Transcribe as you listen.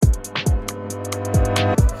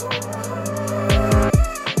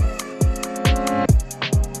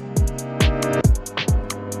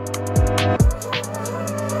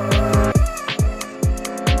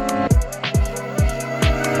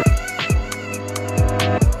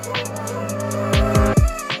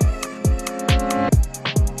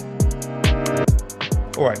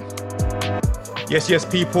Yes,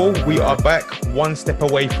 people, we are back one step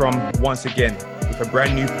away from once again with a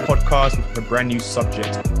brand new podcast with a brand new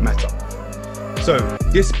subject matter. So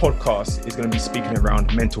this podcast is going to be speaking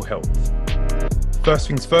around mental health. First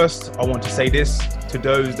things first, I want to say this to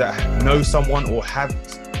those that know someone or have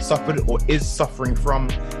suffered or is suffering from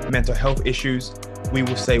mental health issues. We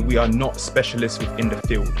will say we are not specialists within the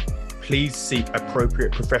field. Please seek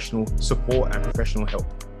appropriate professional support and professional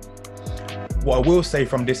help. What I will say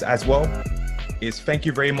from this as well is thank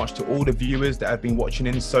you very much to all the viewers that have been watching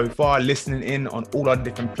in so far, listening in on all our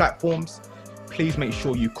different platforms. Please make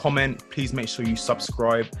sure you comment, please make sure you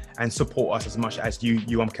subscribe and support us as much as you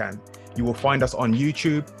can. You will find us on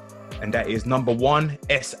YouTube, and that is number 1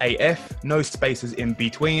 SAF, no spaces in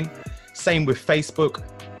between. Same with Facebook,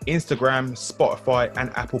 Instagram, Spotify and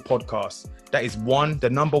Apple Podcasts. That is the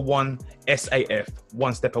number 1 SAF,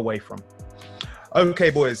 one step away from. Okay,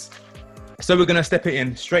 boys. So we're going to step it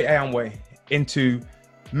in straight way into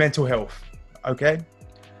mental health. Okay.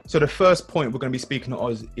 So the first point we're going to be speaking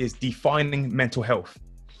of is defining mental health.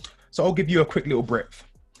 So I'll give you a quick little brief.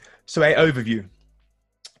 So an overview.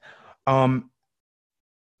 The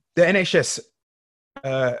NHS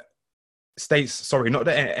states, not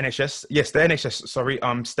the NHS. Yes, the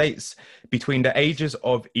NHS, states between the ages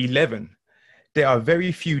of 11, there are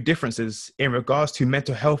very few differences in regards to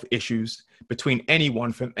mental health issues between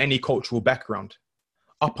anyone from any cultural background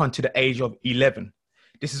up until the age of 11.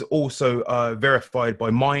 This is also verified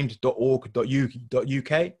by mind.org.uk,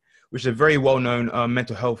 which is a very well-known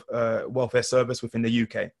mental health welfare service within the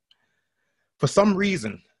UK. For some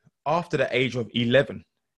reason, after the age of 11,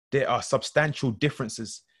 there are substantial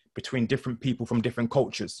differences between different people from different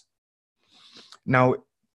cultures. Now,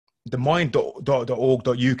 the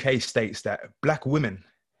mind.org.uk states that Black women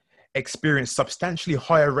experience substantially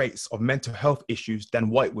higher rates of mental health issues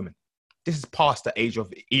than white women. This is past the age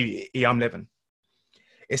of 11.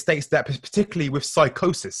 It states that particularly with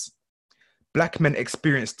psychosis, Black men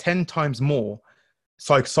experience 10 times more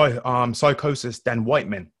psychosis than white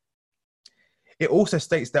men. It also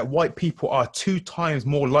states that white people are 2 times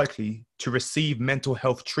more likely to receive mental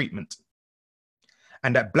health treatment,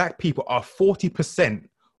 and that Black people are 40%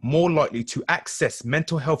 more likely to access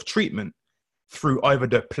mental health treatment through either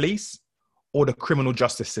the police or the criminal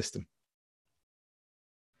justice system.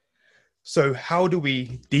 So how do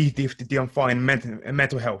we define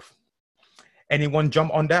mental health? Anyone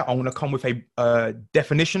jump on that? I want to come with a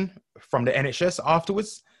definition from the NHS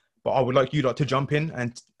afterwards, but I would like you lot to jump in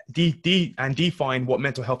and define what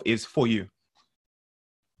mental health is for you.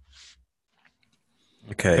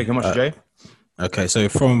 Okay. Thank you much, Jay. Okay, so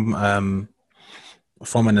from an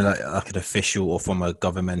official or from a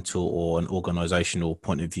governmental or an organisational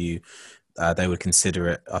point of view, they would consider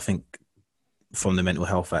it, I think, from the Mental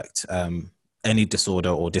Health Act, any disorder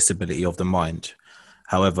or disability of the mind.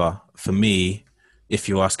 However, for me, if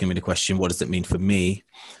you're asking me the question, what does it mean for me?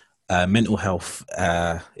 Mental health,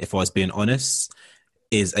 if I was being honest,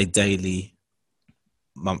 is a daily,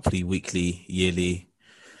 monthly, weekly, yearly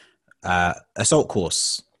assault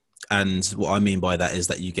course. And what I mean by that is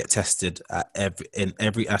that you get tested in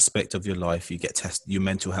every aspect of your life. You get tested. Your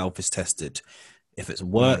mental health is tested. If it's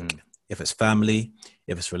work, if it's family,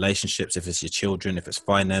 if it's relationships, if it's your children, if it's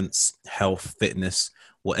finance, health, fitness,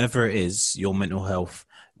 whatever it is, your mental health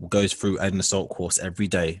goes through an assault course every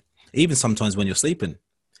day, even sometimes when you're sleeping.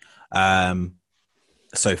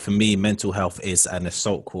 So for me, mental health is an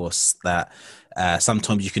assault course that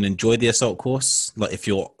sometimes you can enjoy the assault course, like if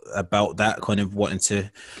you're about that kind of wanting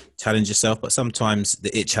to challenge yourself, but sometimes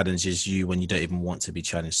it challenges you when you don't even want to be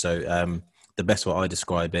challenged. So the best way I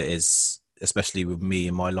describe it is, especially with me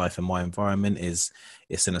in my life and my environment, is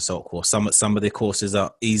it's an assault course. Some of the courses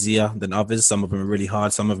are easier than others. Some of them are really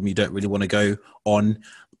hard. Some of them you don't really want to go on,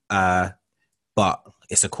 but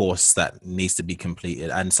it's a course that needs to be completed.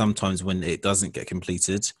 And sometimes when it doesn't get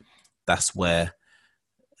completed, that's where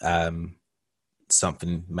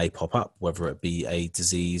something may pop up, whether it be a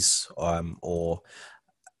disease or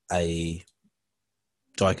a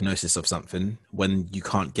diagnosis of something. When you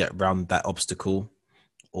can't get around that obstacle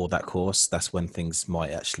or that course, that's when things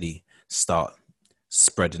might actually start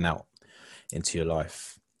spreading out into your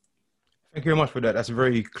life. Thank you very much for that. That's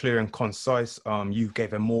very clear and concise. You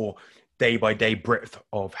gave a more day-by-day breadth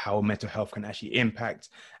of how mental health can actually impact,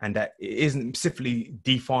 and that it isn't specifically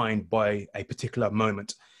defined by a particular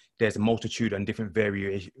moment. There's a multitude and different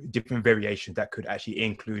variations that could actually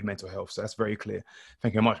include mental health. So that's very clear.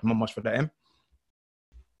 Thank you much for that, Em.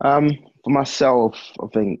 For myself, I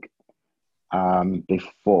think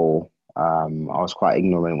before I was quite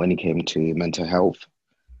ignorant when it came to mental health.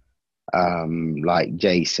 Like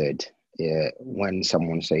Jay said, yeah, when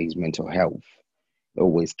someone says mental health,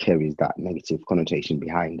 always carries that negative connotation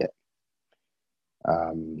behind it.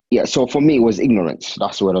 So for me, it was ignorance.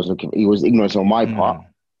 That's what I was looking for. It was ignorance on my part.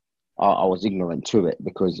 I was ignorant to it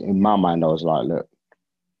because in my mind, I was like, look,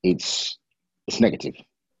 it's negative.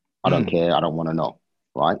 I don't care. I don't want to know,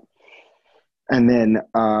 right? And then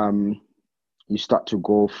you start to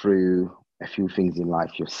go through a few things in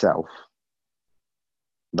life yourself.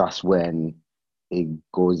 That's when it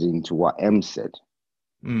goes into what M said.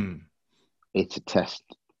 It's a test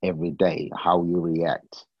every day, how you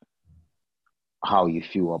react, how you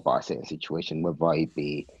feel about a certain situation, whether it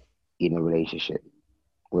be in a relationship,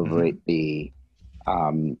 whether it be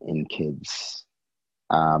in kids,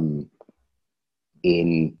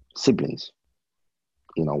 in siblings,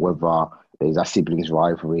 whether there's a siblings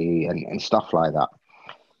rivalry and stuff like that.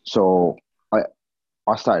 So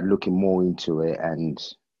I started looking more into it and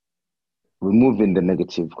removing the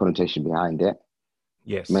negative connotation behind it.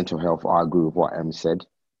 Yes. Mental health, I agree with what Em said.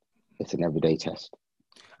 It's an everyday test.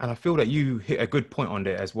 And I feel that you hit a good point on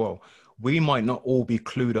there as well. We might not all be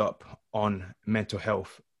clued up on mental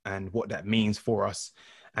health and what that means for us,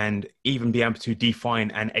 and even be able to define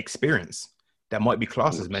an experience that might be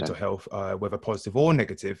classed as mental health, whether positive or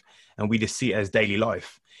negative, and we just see it as daily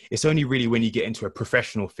life. It's only really when you get into a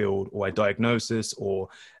professional field or a diagnosis or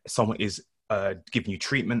someone is giving you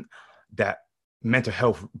treatment that mental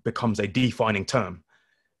health becomes a defining term.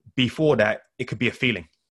 Before that, it could be a feeling,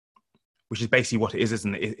 which is basically what it is,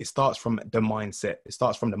 isn't it? It starts from the mindset. It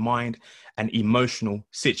starts from the mind and emotional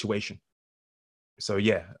situation. So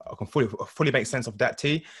yeah, I can fully make sense of that,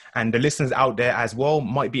 T. And the listeners out there as well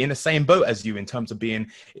might be in the same boat as you in terms of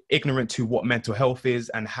being ignorant to what mental health is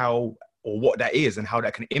and how, or what that is and how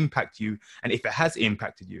that can impact you, and if it has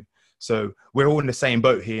impacted you. So we're all in the same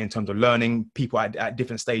boat here in terms of learning, people at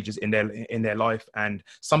different stages in their life. And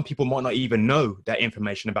some people might not even know that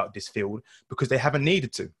information about this field because they haven't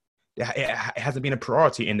needed to. It hasn't been a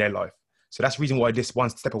priority in their life. So that's the reason why this One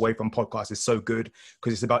Step Away From podcast is so good,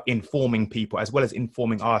 because it's about informing people as well as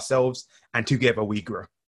informing ourselves, and together we grow.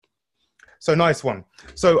 So nice one.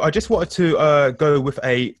 So I just wanted to go with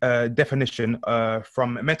a definition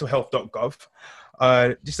from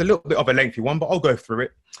mentalhealth.gov. Just a little bit of a lengthy one, but I'll go through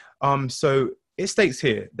it. So it states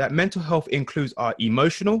here that mental health includes our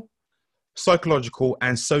emotional, psychological,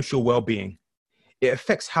 and social well-being. It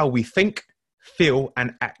affects how we think, feel,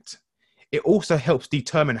 and act. It also helps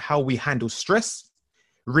determine how we handle stress,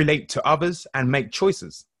 relate to others, and make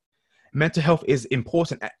choices. Mental health is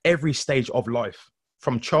important at every stage of life,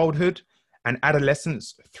 from childhood and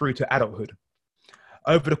adolescence through to adulthood.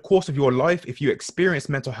 Over the course of your life, if you experience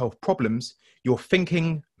mental health problems, your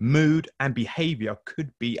thinking, mood, and behavior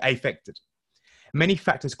could be affected. Many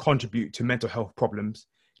factors contribute to mental health problems.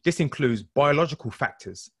 This includes biological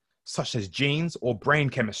factors, such as genes or brain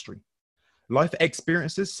chemistry, life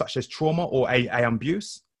experiences such as trauma or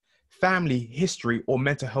abuse, family history, or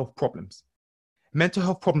mental health problems. Mental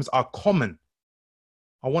health problems are common.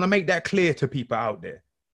 I want to make that clear to people out there.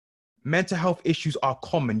 Mental health issues are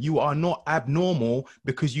common. You are not abnormal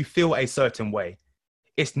because you feel a certain way.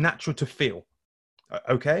 It's natural to feel.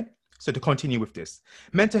 Okay? So to continue with this,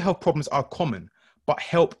 mental health problems are common, but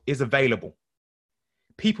help is available.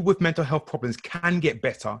 People with mental health problems can get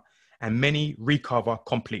better, and many recover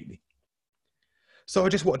completely. So I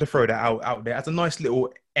just wanted to throw that out there as a nice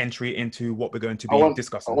little entry into what we're going to be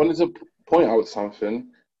discussing. I wanted to point out something.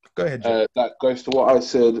 Go ahead, Jay. That goes to what I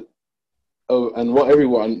said, and what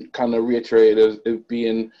everyone kind of reiterated as it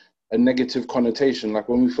being a negative connotation. Like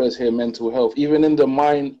when we first hear mental health, even in the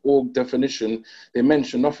Mind.org definition, they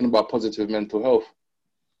mention nothing about positive mental health.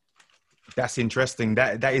 That's interesting.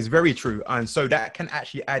 That is very true, and so that can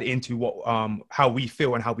actually add into what how we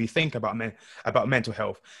feel and how we think about mental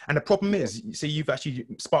health. And the problem is, see, you've actually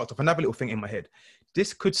sparked off another little thing in my head.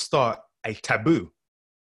 This could start a taboo.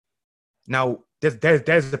 Now,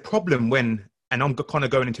 there's a problem when, and I'm kind of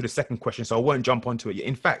going into the second question, so I won't jump onto it yet.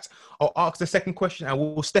 In fact, I'll ask the second question, and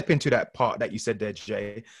we'll step into that part that you said there,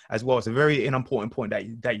 Jay, as well. It's a very important point that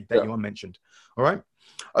you mentioned. All right.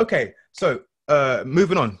 Okay. So.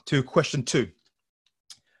 Moving on to question 2.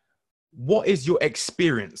 What is your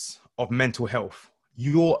experience of mental health?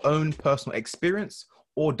 Your own personal experience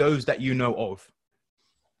or those that you know of?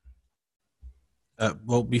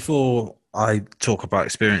 Well, before I talk about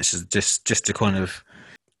experiences, just to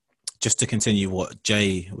continue what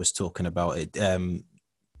Jay was talking about, a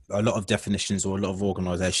lot of definitions or a lot of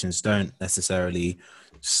organizations don't necessarily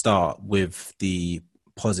start with the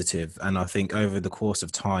positive, and I think over the course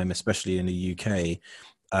of time, especially in the UK,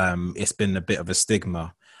 it's been a bit of a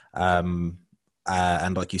stigma, and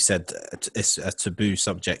like you said, it's a taboo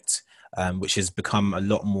subject which has become a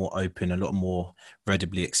lot more open, a lot more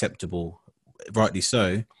readily acceptable, rightly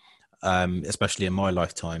so, especially in my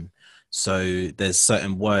lifetime. So there's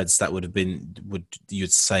certain words that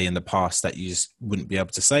you'd say in the past that you just wouldn't be able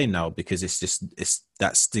to say now, because it's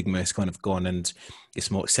that stigma is kind of gone, and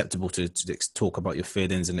it's more acceptable to talk about your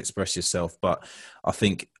feelings and express yourself. But I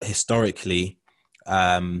think historically,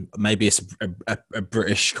 maybe it's a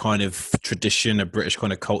British kind of tradition, a British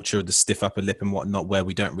kind of culture, the stiff upper lip and whatnot, where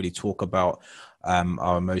we don't really talk about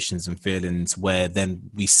our emotions and feelings, where then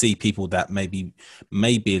we see people that maybe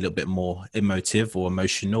a little bit more emotive or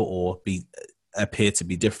emotional or appear to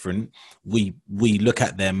be different. We look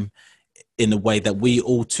at them in a way that we're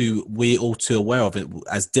all too aware of it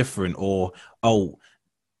as different, or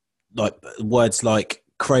like words like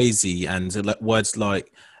crazy and words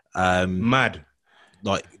like Mad.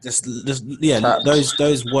 like just yeah, Taps.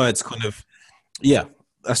 those words kind of, yeah,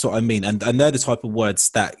 that's what I mean. And they're the type of words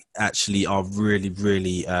that actually are really,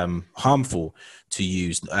 really harmful to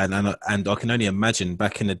use. And I can only imagine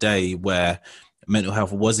back in the day where mental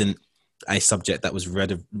health wasn't a subject that was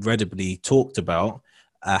readily talked about,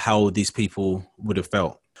 how these people would have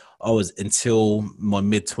felt. I was until my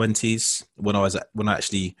mid-20s when I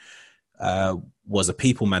actually was a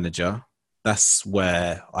people manager. That's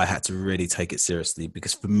where I had to really take it seriously,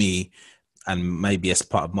 because for me, and maybe as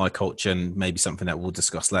part of my culture, and maybe something that we'll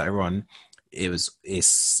discuss later on, it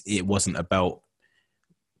wasn't about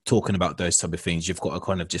talking about those type of things. You've got to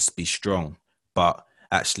kind of just be strong, but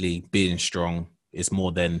actually being strong is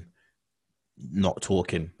more than not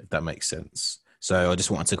talking, if that makes sense. So I just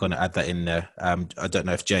wanted to kind of add that in there. I don't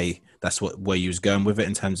know if Jay, that's where you was going with it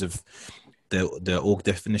in terms of the org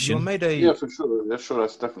definition. Yeah, for sure. Yeah, sure,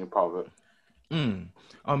 that's definitely part of it.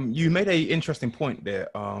 You made a interesting point there.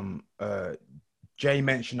 Jay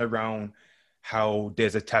mentioned around how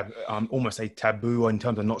there's almost a taboo in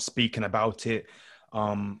terms of not speaking about it.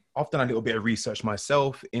 I've done a little bit of research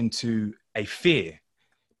myself into a fear.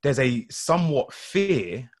 There's a somewhat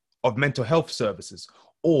fear of mental health services,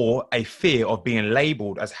 or a fear of being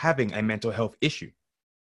labeled as having a mental health issue.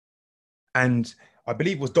 And I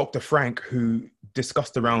believe it was Dr. Frank who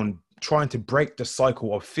discussed around trying to break the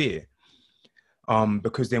cycle of fear.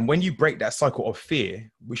 Because then when you break that cycle of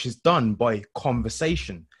fear, which is done by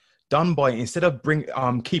conversation, done by, instead of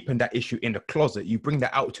keeping that issue in the closet, you bring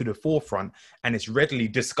that out to the forefront, and it's readily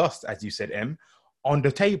discussed, as you said, Em, on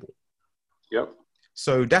the table. Yep.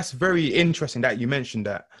 So that's very interesting that you mentioned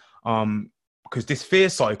that, because this fear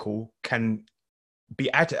cycle can be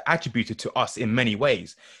attributed to us in many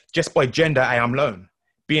ways, just by gender I am alone,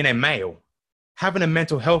 being a male. Having a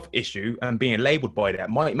mental health issue and being labeled by that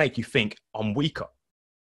might make you think I'm weaker.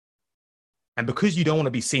 And because you don't want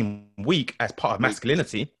to be seen weak as part of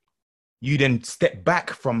masculinity, you then step back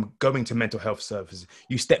from going to mental health services.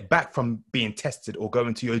 You step back from being tested or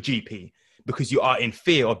going to your GP because you are in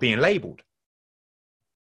fear of being labeled.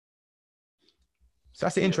 So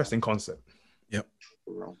that's an interesting concept. Yep.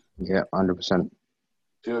 Yeah, 100%.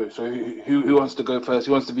 So who wants to go first?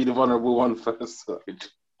 Who wants to be the vulnerable one first?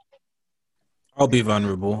 I'll be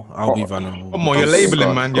vulnerable. Come on, you're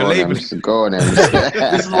labeling, man. You're labeling. Go on,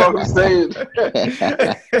 This is what I'm saying.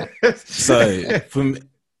 So,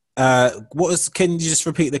 can you just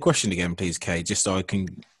repeat the question again, please, Kay, just so I can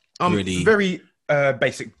really... Very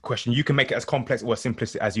basic question. You can make it as complex or as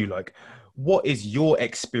simplistic as you like. What is your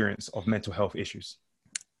experience of mental health issues?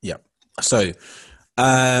 Yeah. So,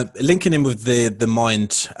 linking in with the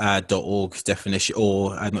mind.org definition,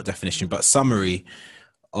 or not definition, but summary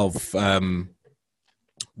of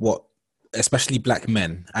what, especially black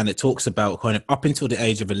men, and it talks about kind of up until the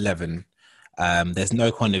age of 11, there's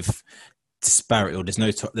no kind of disparity, or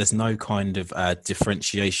there's no kind of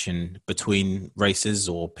differentiation between races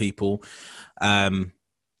or people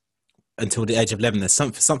until the age of 11. There's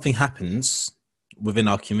something happens within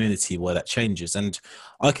our community where that changes, and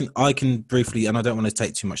I can briefly, and I don't want to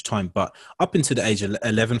take too much time, but up until the age of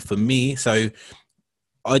 11 for me, so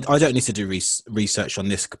I don't need to do research on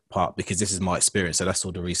this part because this is my experience, so that's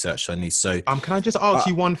all the research I need. So can I just ask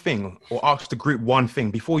you one thing, or ask the group one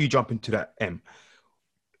thing before you jump into that, M?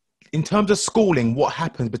 In terms of schooling, what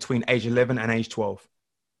happens between age 11 and age 12?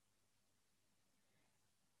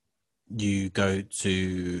 You go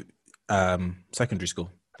to secondary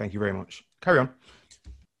school. Thank you very much. Carry on.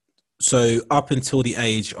 So up until the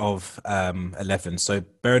age of 11. So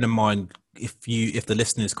bearing in mind, if the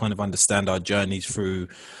listeners kind of understand our journeys through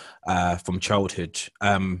from childhood,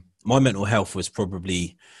 my mental health was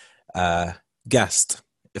probably gassed,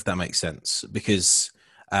 if that makes sense, because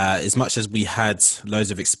as much as we had loads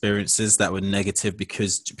of experiences that were negative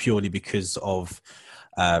purely because of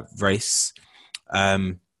race,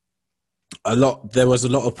 There was a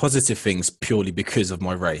lot of positive things purely because of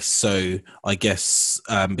my race. So I guess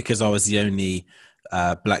because I was the only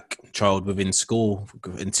black child within school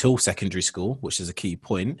until secondary school, which is a key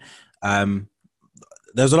point.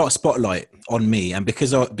 There was a lot of spotlight on me, and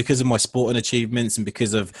because of my sporting achievements and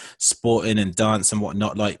because of sporting and dance and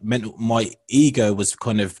whatnot, like my ego was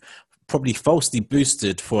kind of probably falsely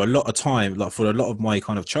boosted for a lot of time, like for a lot of my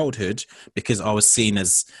kind of childhood, because I was seen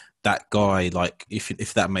as that guy, like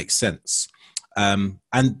if that makes sense. And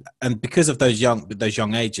because of those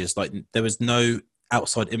young ages, like there was no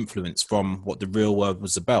outside influence from what the real world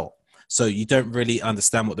was about. So you don't really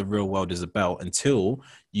understand what the real world is about until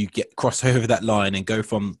you get cross over that line and go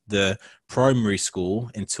from the primary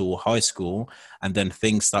school into high school, and then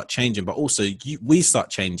things start changing. But also we start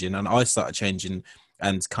changing, and I started changing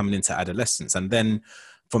and coming into adolescence, and then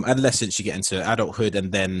from adolescence you get into adulthood,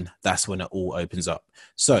 and then that's when it all opens up.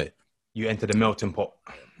 So you enter the melting pot.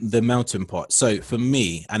 The melting pot. So for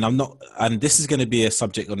me, and this is going to be a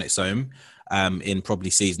subject on its own in probably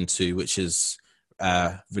season 2, which is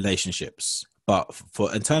relationships. But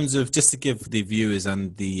in terms of, just to give the viewers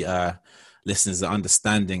and the listeners an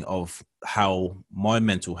understanding of how my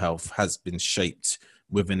mental health has been shaped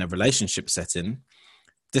within a relationship setting,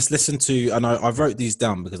 just listen to, and I wrote these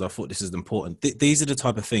down because I thought this is important. These are the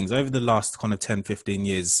type of things over the last kind of 10, 15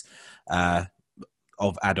 years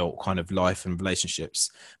of adult kind of life and relationships.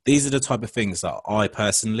 These are the type of things that I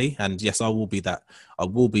personally, and yes, I will be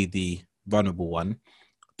the vulnerable one.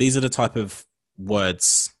 These are the type of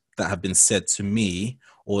words that have been said to me,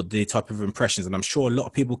 or the type of impressions, and I'm sure a lot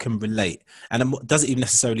of people can relate. And it doesn't even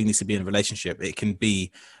necessarily need to be in a relationship. It can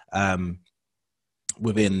be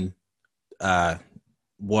within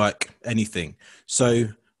work, anything. So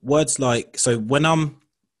words like, so when I'm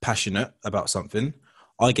passionate about something,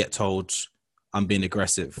 I get told I'm being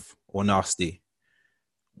aggressive or nasty.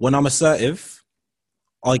 When I'm assertive,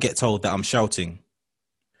 I get told that I'm shouting.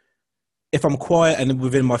 If I'm quiet and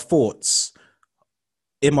within my thoughts,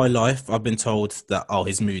 in my life, I've been told that, oh,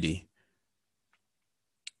 he's moody.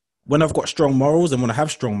 When I've got strong morals and when I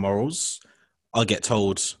have strong morals, I get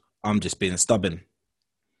told I'm just being stubborn.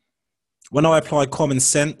 When I apply common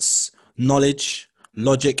sense, knowledge,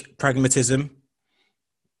 logic, pragmatism,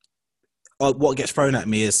 what gets thrown at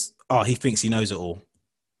me is, oh, he thinks he knows it all.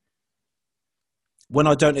 When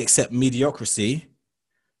I don't accept mediocrity,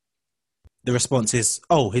 the response is,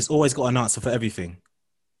 oh, he's always got an answer for everything.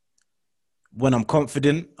 When I'm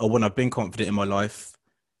confident, or when I've been confident in my life,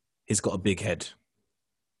 he's got a big head.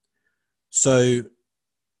 So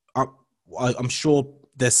I'm sure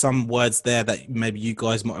there's some words there that maybe you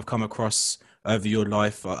guys might have come across over your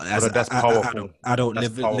life as that's powerful. Adult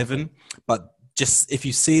living. But just if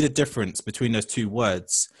you see the difference between those two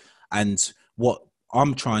words and what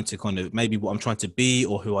I'm trying to what I'm trying to be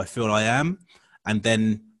or who I feel I am, and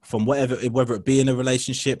then from whether it be in a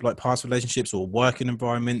relationship, like past relationships or working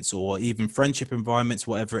environments or even friendship environments,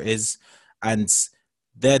 whatever it is, and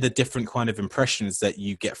they're the different kind of impressions that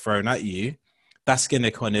you get thrown at you, that's going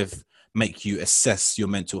to kind of make you assess your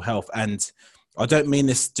mental health. And I don't mean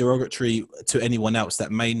this derogatory to anyone else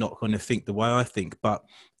that may not kind of think the way I think, but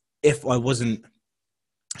if I wasn't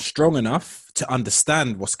strong enough to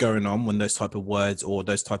understand what's going on when those type of words or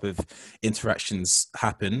those type of interactions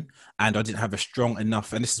happen, and I didn't have a strong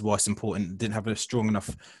enough, and this is why it's important, didn't have a strong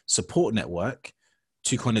enough support network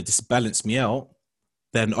to kind of just balance me out,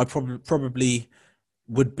 then I probably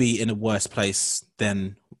would be in a worse place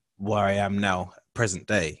than where I am now, present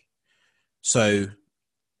day. So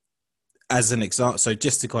as an example, so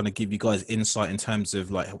just to kind of give you guys insight in terms of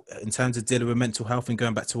dealing with mental health, and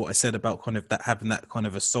going back to what I said about kind of that, having that kind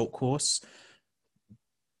of assault course,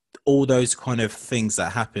 all those kind of things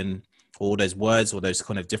that happen, all those words or those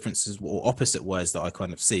kind of differences or opposite words that I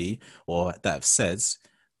kind of see or that I've said,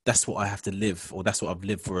 that's what I have to live, or that's what I've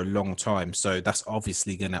lived for a long time. So that's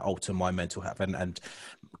obviously going to alter my mental health and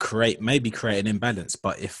create an imbalance.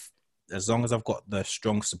 But as long as I've got the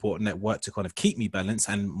strong support network to kind of keep me balanced,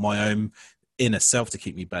 and my own inner self to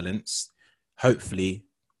keep me balanced, hopefully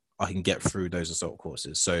I can get through those assault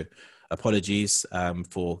courses. So apologies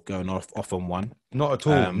for going off on one. Not at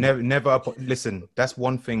all. Never. Listen, that's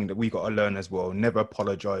one thing that we got to learn as well. Never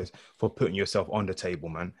apologize for putting yourself on the table,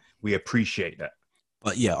 man. We appreciate that.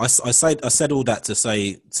 But yeah, I said all that to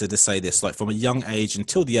say this, like from a young age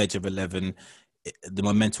until the age of 11,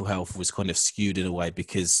 my mental health was kind of skewed in a way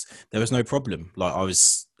because there was no problem. Like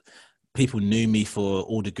people knew me for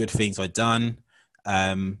all the good things I'd done.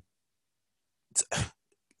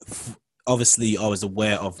 Obviously I was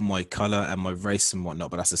aware of my color and my race and whatnot,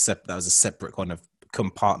 but that was a separate kind of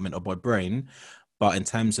compartment of my brain. But in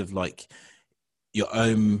terms of like your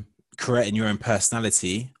own creating your own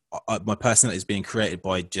personality. My personality is being created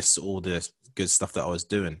by just all the good stuff that I was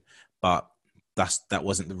doing, but that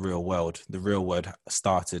wasn't the real world. The real world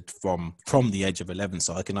started from the age of 11,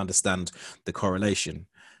 so I can understand the correlation.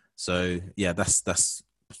 So yeah, that's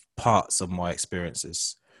parts of my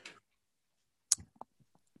experiences.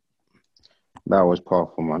 That was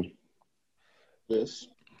powerful, man. Yes.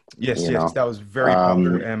 Yes, You yes, know, that was very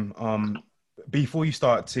powerful. Before you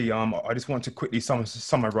start, T, I just want to quickly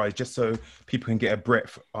summarize, just so people can get a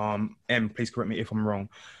breath. Please correct me if I'm wrong.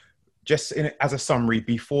 Just as a summary,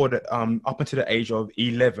 before that, up until the age of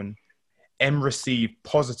 11, M received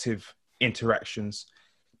positive interactions,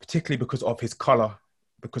 particularly because of his color,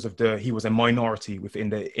 because of he was a minority within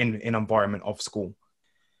the environment of school.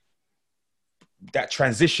 That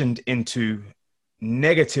transitioned into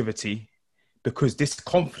negativity because this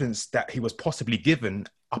confidence that he was possibly given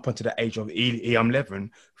up until the age of 11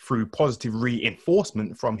 through positive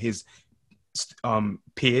reinforcement from his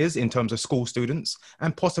peers in terms of school students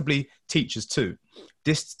and possibly teachers too.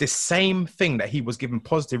 This same thing that he was given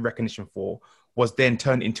positive recognition for was then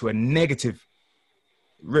turned into a negative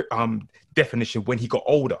definition when he got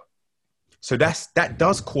older. So that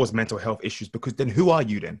does cause mental health issues, because then who are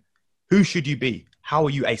you then? Who should you be? How are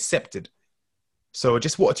you accepted? So I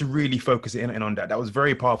just wanted to really focus in on that. That was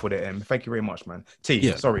very powerful there, Em. Thank you very much, man. T,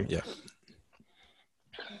 Yeah, sorry.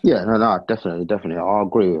 Yeah, no, definitely. I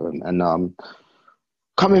agree with him. And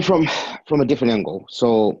coming from a different angle.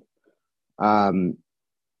 So, growing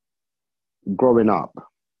up,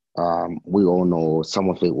 we all know some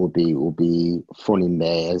of it will be fun in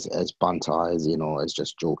there as banter, as as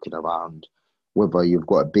just joking around, whether you've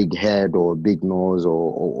got a big head or a big nose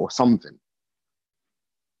or something.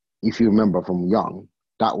 If you remember from young,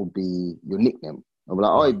 that would be your nickname. I'll be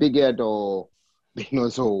like, oh, big head or big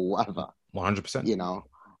nose or whatever. 100%.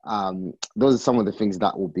 Those are some of the things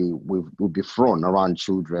that would be thrown around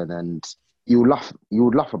children, and you would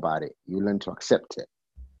laugh about it. You learn to accept it.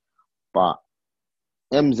 But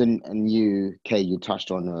Ems and you, Kay, you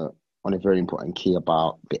touched on a very important key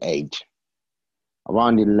about the age.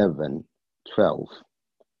 Around 11, 12,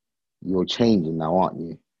 you're changing now, aren't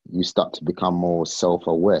you? You start to become more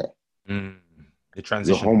self-aware. The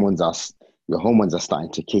transition. Your hormones are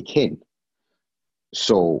starting to kick in.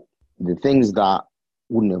 So the things that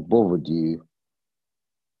wouldn't have bothered you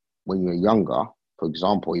when you were younger, for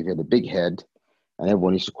example, if you had a big head and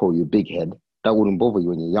everyone used to call you big head, that wouldn't bother you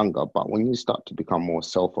when you're younger. But when you start to become more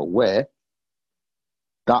self-aware,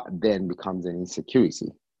 that then becomes an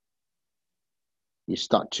insecurity. You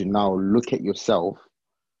start to now look at yourself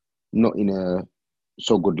not in a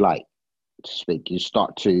so good light, to speak. You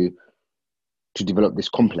start to develop this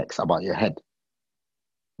complex about your head,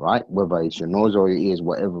 right? Whether it's your nose or your ears,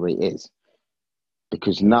 whatever it is.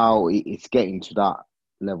 Because now it's getting to that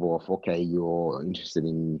level of, okay, you're interested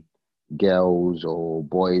in girls or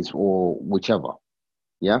boys or whichever.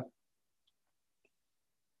 Yeah?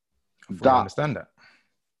 I fully understand that.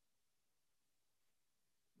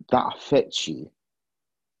 That affects you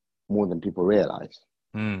more than people realize.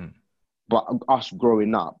 But us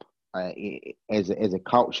growing up as a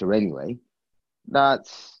culture anyway,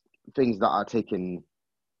 that's things that are taken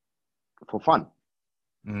for fun.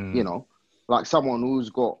 Like someone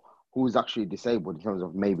who's actually disabled in terms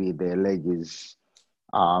of maybe their leg is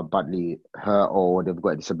badly hurt or they've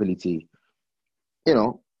got a disability,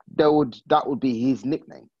 that would be his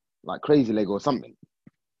nickname, like Crazy Leg or something.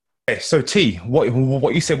 Okay, so T,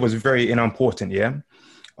 what you said was very important, yeah?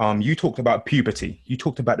 You talked about puberty. You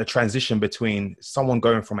talked about the transition between someone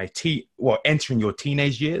going from entering your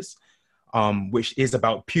teenage years, which is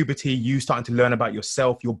about puberty, you starting to learn about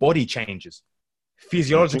yourself, your body changes.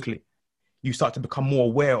 Physiologically, you start to become more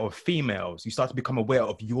aware of females. You start to become aware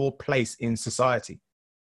of your place in society.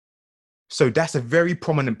 So that's a very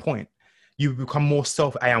prominent point. You become more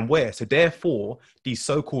self-aware. So therefore, these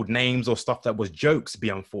so-called names or stuff that was jokes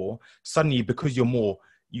before, suddenly because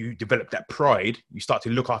you develop that pride, you start to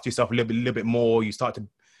look after yourself a little bit more. You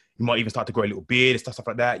might even start to grow a little beard and stuff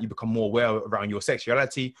like that. You become more aware around your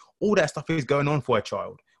sexuality. All that stuff is going on for a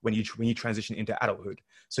child when you transition into adulthood.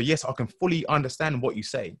 So yes, I can fully understand what you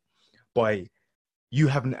say by you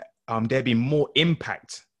having there being more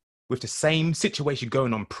impact with the same situation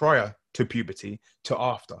going on prior to puberty to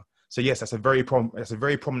after. So yes, that's a very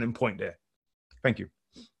prominent point there. Thank you.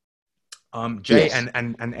 J Yes.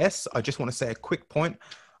 and S, I just want to say a quick point,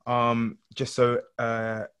 just so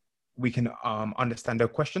we can understand the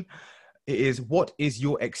question. It is, what is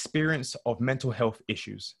your experience of mental health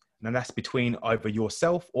issues? And that's between either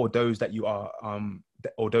yourself or those that you are,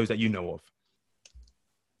 or those that you know of.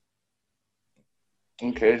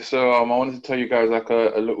 Okay, so I wanted to tell you guys like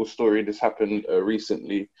a little story. This happened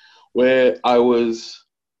recently, where I was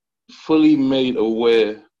fully made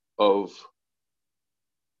aware of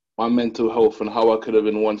my mental health and how I could have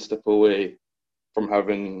been one step away from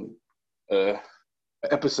having an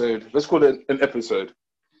episode. Let's call it an episode.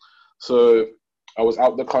 So I was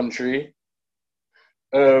out the country.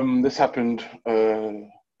 This happened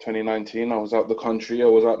 2019. I was out the country. I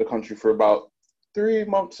was out the country for about 3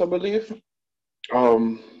 months, I believe.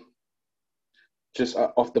 Just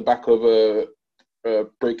off the back of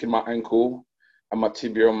breaking my ankle and my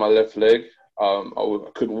tibia on my left leg. I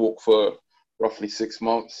couldn't walk for roughly 6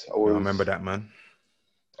 months. I remember that, man.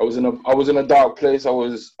 I was in a dark place. I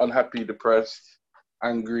was unhappy, depressed,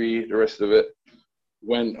 angry, the rest of it.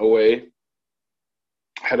 Went away.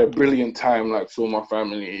 Had a brilliant time, like saw my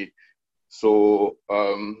family,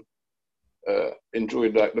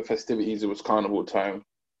 enjoyed like the festivities. It was carnival time.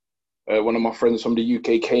 One of my friends from the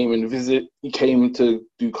UK came and visit. He came to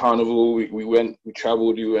do carnival. We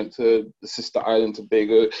traveled. We went to the sister island,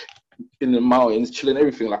 Tobago, in the mountains, chilling,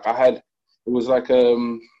 everything. It was like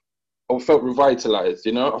I felt revitalized,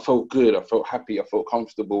 you know? I felt good. I felt happy. I felt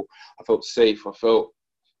comfortable. I felt safe. I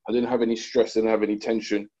didn't have any stress. I didn't have any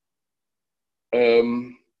tension.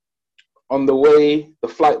 On the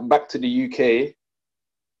flight back to the UK,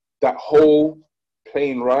 that whole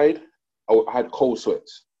plane ride, I had cold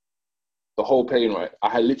sweats. The whole plane ride,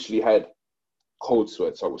 I literally had cold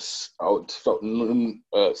sweats. I felt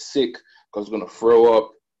sick. I was gonna throw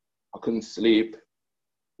up. I couldn't sleep.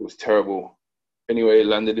 It was terrible. Anyway,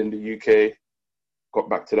 landed in the UK, got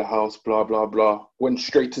back to the house, blah, blah, blah. Went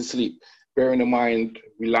straight to sleep. Bearing in mind,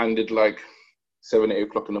 we landed like 7, 8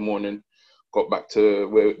 o'clock in the morning. Got back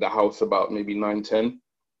to the house about maybe 9, 10.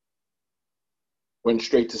 Went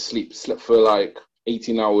straight to sleep. Slept for like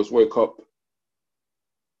 18 hours. Woke up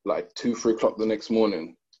like 2, 3 o'clock the next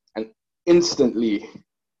morning. And instantly,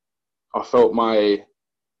 I felt my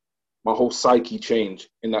whole psyche change.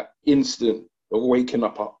 In that instant of waking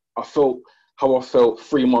up, I felt how I felt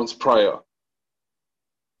 3 months prior.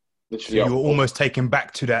 Literally, so you were almost taken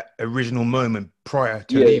back to that original moment prior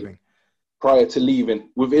to leaving. Prior to leaving,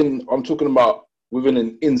 I'm talking about within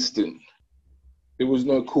an instant. There was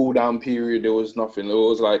no cool down period. There was nothing. It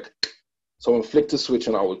was like someone flicked a switch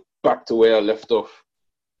and I was back to where I left off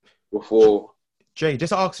before. Jay,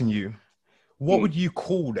 just asking you, what would you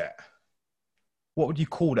call that? What would you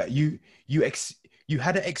call that? You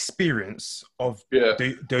had an experience of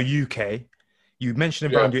the UK. You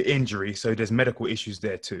mentioned around your injury, so there's medical issues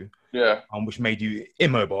there too. Yeah. Which made you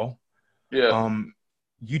immobile. Yeah.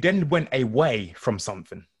 You then went away from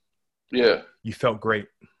something. Yeah. You felt great.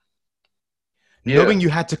 Yeah. Knowing you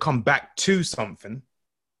had to come back to something,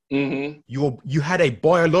 you had a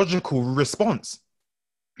biological response.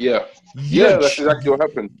 Yeah. That's exactly what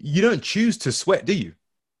happened. You don't choose to sweat, do you?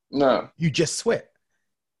 No. You just sweat.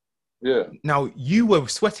 Yeah. Now, you were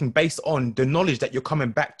sweating based on the knowledge that you're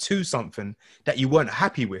coming back to something that you weren't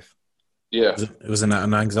happy with. Yeah. It was an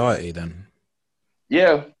anxiety then?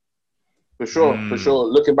 Yeah. For sure.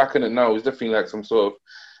 Looking back on it now, it was definitely like some sort of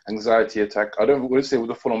anxiety attack. I don't want to say it was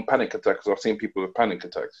a full-on panic attack because I've seen people with panic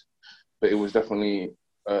attacks, but it was definitely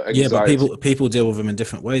anxiety. Yeah, but people deal with them in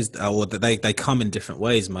different ways, or they come in different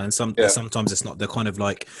ways, man. Sometimes it's not. They're kind of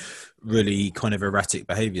like really kind of erratic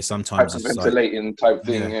behavior. Sometimes it's ventilating type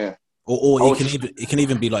thing. Yeah. Or it can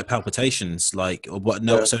even be like palpitations, like or what?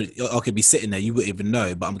 No, so I could be sitting there, you wouldn't even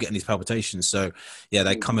know, but I'm getting these palpitations. So yeah,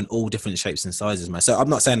 they come in all different shapes and sizes, man. So I'm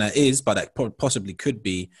not saying that is, but that possibly could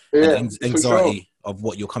be an anxiety of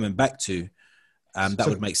what you're coming back to. That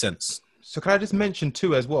would make sense. So can I just mention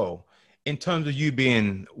too, as well, in terms of you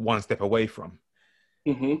being one step away from,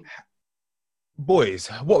 boys,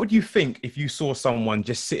 what would you think if you saw someone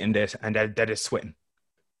just sitting there and that is sweating?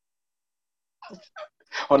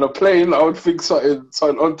 On a plane, I would think something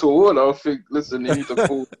onto a wall. I would think, listen, you need to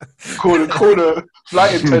call the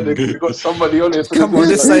flight attendant because you've got somebody on it. Come on,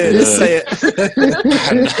 just say it.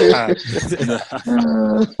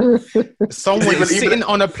 Someone is sitting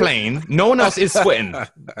on a plane. No one else is sweating,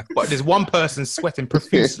 but there's one person sweating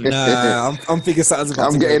profusely. Nah, I'm thinking something's about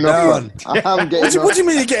I'm to getting go off. down. I'm getting off. What do you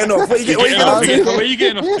mean you're getting off? Where you getting off? Where you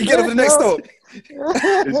getting off? You get off the next stop.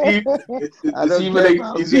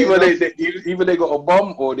 Either they got a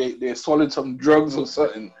bomb or they swallowed some drugs or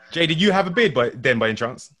something. Jay, did you have a beard by any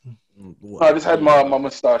chance? I just had my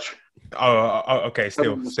mustache. Oh, okay.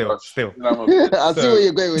 Still. I see where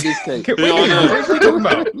you're going with this case. What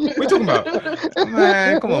are we talking about?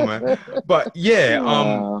 Man, come on, man. But yeah,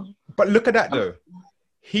 but look at that though.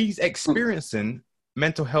 He's experiencing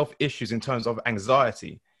mental health issues in terms of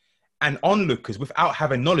anxiety, and onlookers, without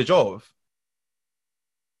having knowledge of,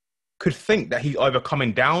 could think that he's either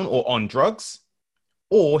coming down or on drugs,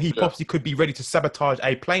 or he possibly could be ready to sabotage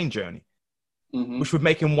a plane journey, which would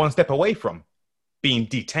make him one step away from being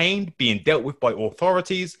detained, being dealt with by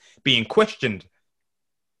authorities, being questioned.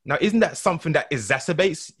 Now, isn't that something that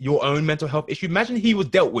exacerbates your own mental health issue? Imagine he was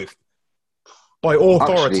dealt with by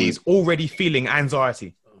authorities already feeling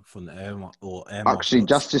anxiety. From the air or air actually,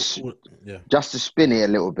 just to spin it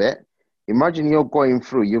a little bit, imagine you're going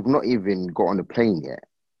through, you've not even got on the plane yet.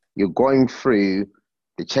 You're going through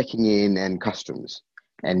the checking in and customs,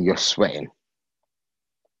 and you're sweating.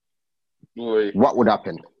 Boy. What would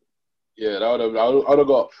happen? Yeah, I would have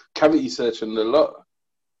got cavity searching a lot.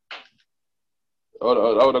 I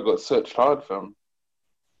would have got searched hard, fam.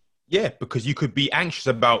 Yeah, because you could be anxious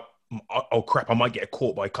about, oh crap, I might get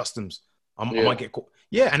caught by customs. I might get caught.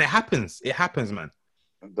 Yeah, and it happens. It happens, man.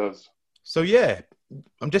 It does. So yeah,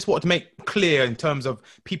 I'm just wanting to make clear in terms of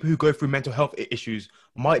people who go through mental health issues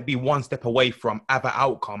might be one step away from other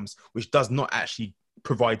outcomes, which does not actually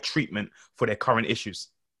provide treatment for their current issues.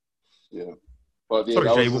 Yeah. But yeah, sorry,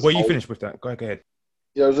 Jay, were you finished with that? Go ahead.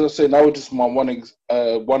 Yeah, I was just saying that was just my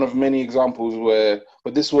one of many examples where,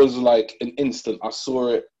 but this was like an instant. I saw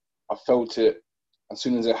it, I felt it. As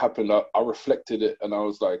soon as it happened, I reflected it, and I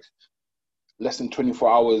was like, less than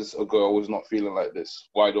 24 hours ago, I was not feeling like this.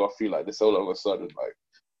 Why do I feel like this all of a sudden? Like,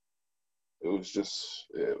 it was just,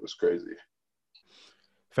 yeah, it was crazy.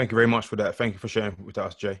 Thank you very much for that. Thank you for sharing with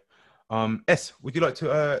us, Jay. S, would you like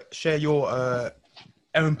to share your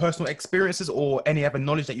own personal experiences or any other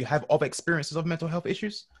knowledge that you have of experiences of mental health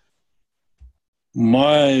issues?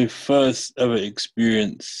 My first ever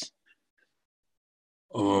experience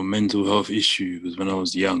of a mental health issue was when I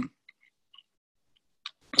was young.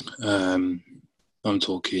 I'm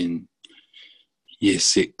talking year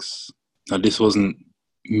 6. Now, this wasn't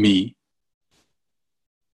me,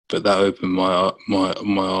 but that opened my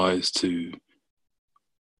eyes to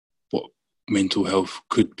what mental health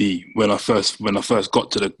could be. When I first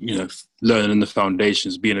got to the, learning the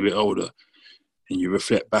foundations, being a bit older, and you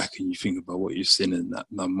reflect back and you think about what you've seen in that.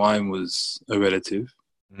 Now, mine was a relative.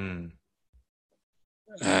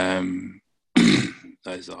 That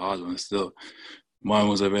is a hard one still. Mine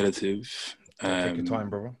was a relative. Take your time,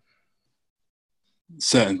 brother.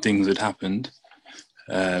 Certain things had happened.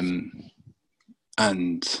 And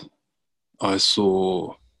I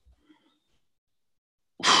saw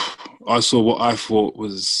what I thought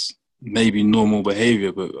was maybe normal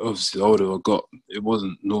behavior, but obviously the older I got, it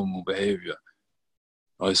wasn't normal behavior.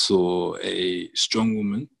 I saw a strong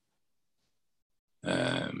woman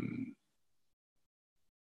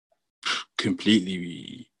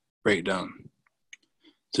completely break down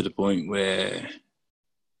to the point where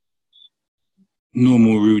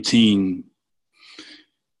normal routine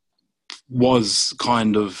was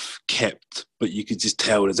kind of kept, but you could just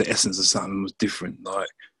tell there's the essence of something was different. Like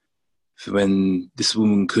when this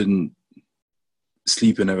woman couldn't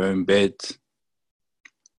sleep in her own bed,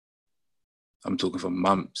 I'm talking for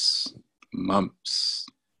months,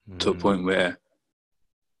 to a point where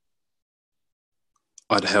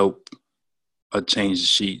I'd help, I'd change the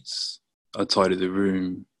sheets, I'd tidy the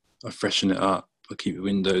room, I'd freshen it up, I'd keep the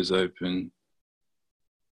windows open,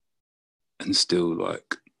 and still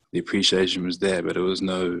like the appreciation was there, but there was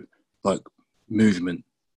no like movement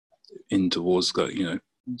in towards like,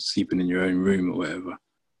 sleeping in your own room or whatever.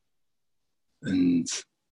 And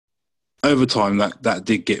over time that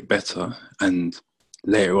did get better, and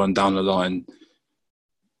later on down the line,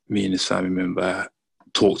 me and this family member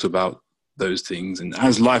talked about those things. And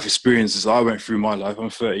as life experiences I went through my life, I'm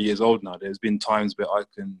 30 years old now, there's been times where I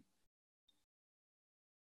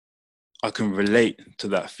can relate to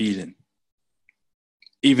that feeling.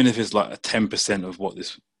 Even if it's like a 10% of what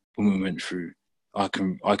this woman went through, I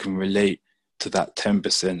can relate to that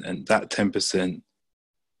 10%, and that 10%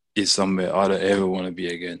 is somewhere I don't ever want to be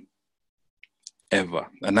again. Ever.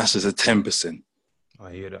 And that's just a 10%.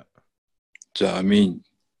 I hear that. Do you know what I mean?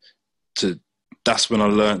 That's when I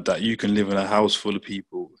learned that you can live in a house full of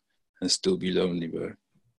people and still be lonely, bro.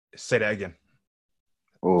 Say that again.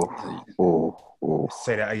 Oh.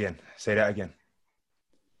 Say that again.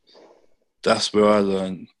 That's where I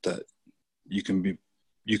learned that you can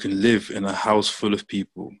live in a house full of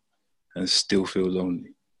people and still feel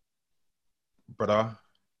lonely. Brother.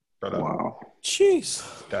 Wow. Jeez.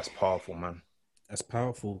 That's powerful, man. That's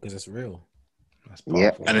powerful because it's real. That's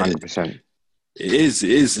powerful. Yeah, 100%. It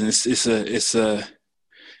is, and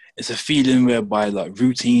it's a feeling whereby like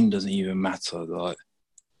routine doesn't even matter. Like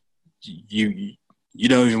you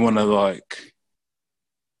don't even want to like.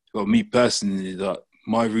 Well, me personally, like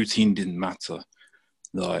my routine didn't matter.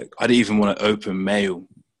 Like I didn't even want to open mail.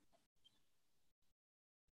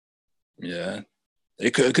 Yeah.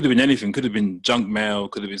 It could have been anything. Could have been junk mail.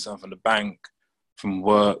 Could have been something from the bank, from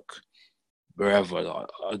work, wherever. Like,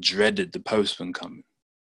 I dreaded the postman coming.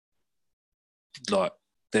 Like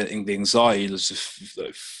the anxiety was just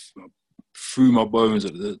like, through my bones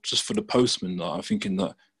just for the postman. Like, I'm thinking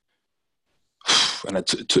that, and it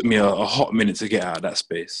took me a hot minute to get out of that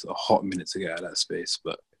space.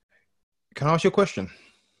 But Can I ask you a question?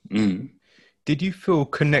 Did you feel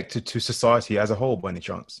connected to society as a whole by any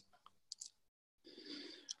chance?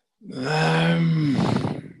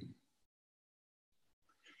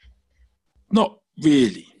 Not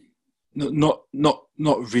really. Not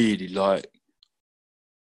really. Like,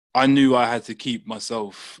 I knew I had to keep my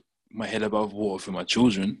head above water for my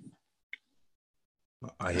children.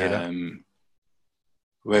 I hear that.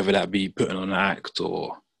 Whether that be putting on an act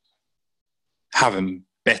or having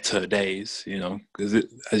better days, because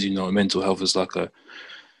as you know, mental health is like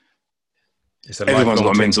everyone's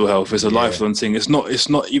got mental health. It's a lifelong thing. It's not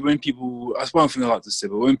even when people, that's one thing I like to say,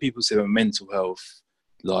 but when people say about mental health,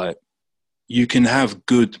 like, you can have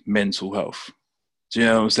good mental health. Do you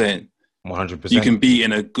know what I'm saying? 100%. You can be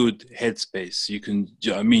in a good headspace. You can, do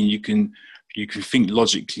you know what I mean? You can think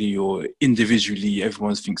logically or individually.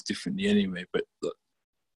 Everyone thinks differently anyway. But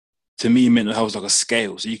to me, mental health is like a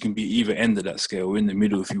scale. So you can be either end of that scale or in the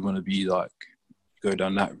middle if you want to be like, go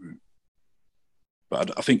down that route.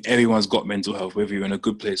 But I think everyone's got mental health, whether you're in a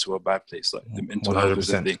good place or a bad place. Like, the mental 100%. Health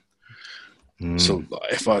is a thing. So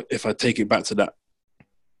if I take it back to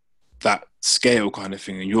that scale kind of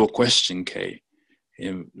thing, and your question, Kay,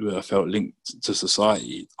 where I felt linked to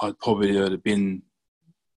society, I'd probably have been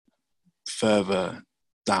further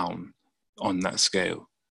down on that scale.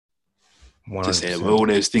 100%. To say, well, all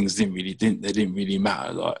those things didn't really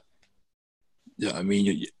matter. Like, you know what I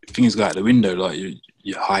mean? Things go out the window. Like,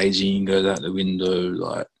 your hygiene goes out the window.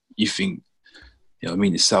 Like, you think, you know what I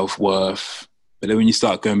mean, it's self-worth. But then when you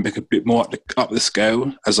start going back a bit more up the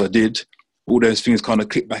scale, as I did, all those things kind of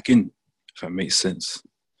click back in, if that makes sense.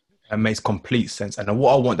 That makes complete sense. And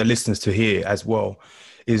what I want the listeners to hear as well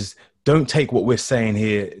is, don't take what we're saying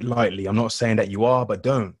here lightly. I'm not saying that you are, but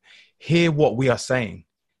don't. Hear what we are saying.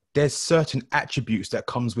 There's certain attributes that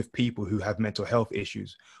comes with people who have mental health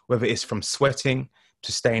issues, whether it's from sweating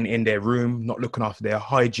to staying in their room, not looking after their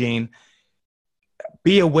hygiene.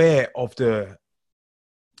 Be aware of the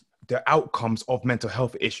outcomes of mental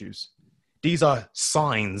health issues. These are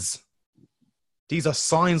signs. These are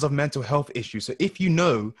signs of mental health issues. So if you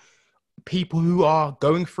know people who are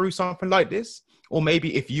going through something like this, or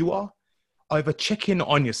maybe if you are, either check in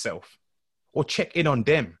on yourself or check in on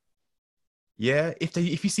them. Yeah, if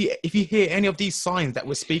you hear any of these signs that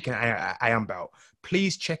we're speaking I am about,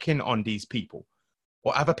 please check in on these people,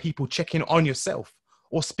 or other people check in on yourself,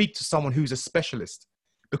 or speak to someone who's a specialist,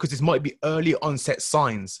 because this might be early onset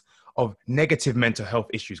signs of negative mental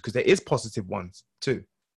health issues, because there is positive ones too.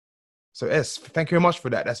 So S, thank you very much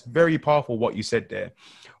for that. That's very powerful what you said there.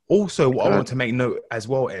 Also, what I want to make note as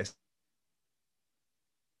well, S.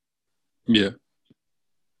 Yeah.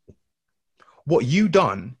 What you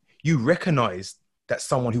done, you recognized that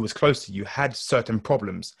someone who was close to you had certain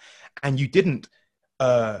problems, and you didn't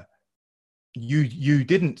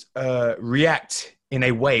react in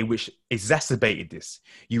a way which exacerbated this.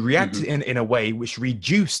 You reacted in a way which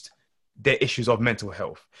reduced their issues of mental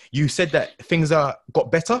health. You said that things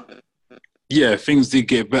got better. Yeah, things did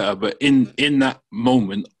get better, but in that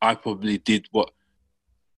moment, I probably did what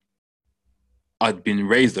I'd been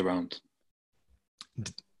raised around.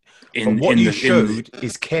 But what you showed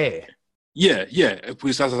is care. Yeah,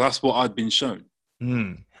 because that's what I'd been shown.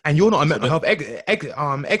 And you're not a mental health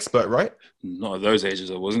expert, right? Not at those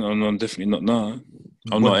ages, I wasn't. I'm definitely not now.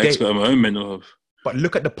 I'm not an expert on my own mental health. But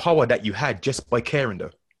look at the power that you had just by caring,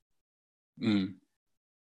 though.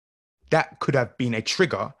 That could have been a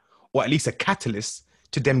trigger, or at least a catalyst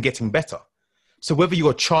to them getting better. So whether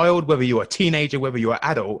you're a child, whether you're a teenager, whether you're an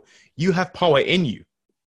adult, you have power in you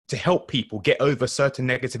to help people get over certain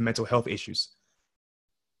negative mental health issues.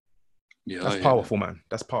 Yeah, that's powerful, man.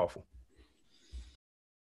 That's powerful.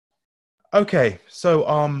 Okay,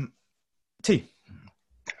 so T.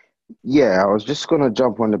 Yeah, I was just gonna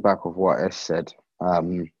jump on the back of what S said.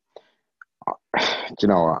 Do you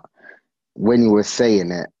know what? When you were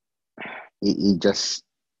saying it just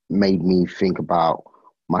made me think about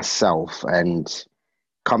myself, and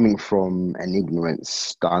coming from an ignorant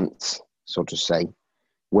stance, so to say,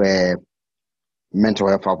 where mental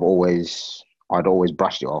health I'd always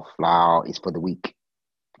brushed it off, like, oh, it's for the weak.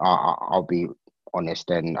 I'll be honest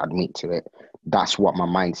and admit to it. That's what my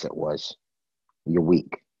mindset was. You're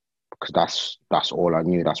weak, because that's all I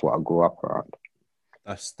knew. That's what I grew up around.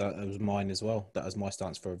 That was mine as well. That was my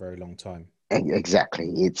stance for a very long time.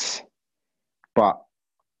 Exactly. But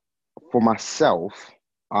for myself,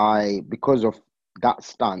 because of that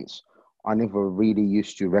stance, I never really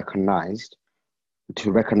used to recognize,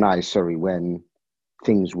 when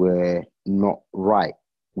things were not right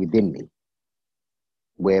within me,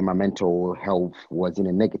 where my mental health was in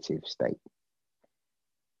a negative state.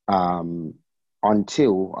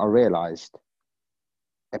 Until I realized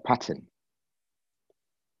a pattern.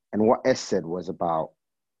 And what S said was about,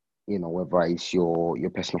 whether it's your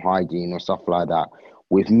personal hygiene or stuff like that.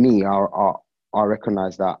 With me, I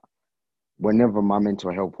recognize that whenever my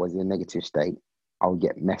mental health was in a negative state, I would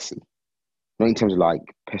get messy. Not in terms of like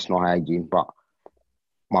personal hygiene, but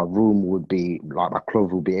my room would be like, my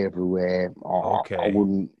clothes would be everywhere. Okay. I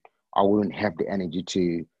wouldn't have the energy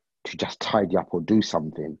to just tidy up or do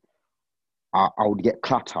something. I would get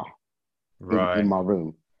clutter in my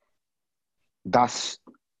room. That's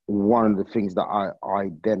one of the things that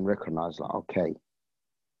I then recognize, like, okay,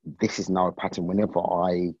 this is now a pattern. Whenever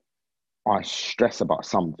I stress about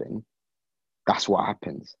something, that's what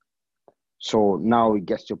happens. So now it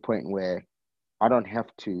gets to a point where I don't have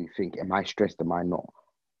to think, am I stressed, am I not?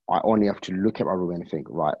 I only have to look at my room and think,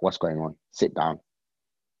 right, what's going on? Sit down.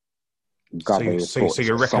 Gather your thoughts. So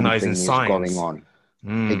you're recognizing something signs. is going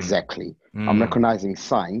on. Exactly. Mm. I'm recognizing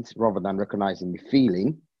signs rather than recognizing the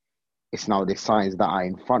feeling. It's now the signs that are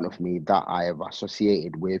in front of me that I have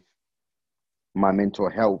associated with my mental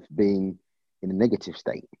health being in a negative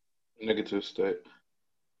state.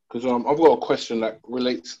 Because I've got a question that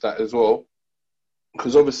relates to that as well.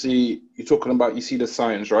 Because obviously you're talking about, you see the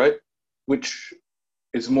signs, right? Which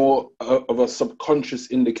is more of a subconscious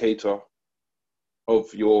indicator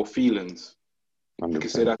of your feelings. You can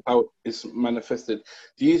say that's how it's manifested.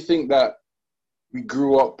 Do you think that we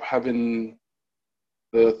grew up having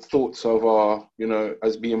the thoughts of our,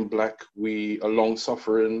 as being black, we are long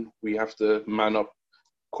suffering, we have to man up,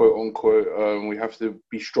 quote unquote, we have to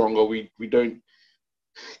be stronger, we don't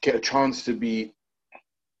get a chance to be,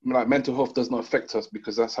 like, mental health does not affect us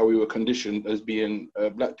because that's how we were conditioned as being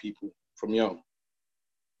black people from young?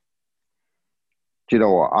 Do you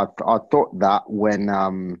know what? I thought that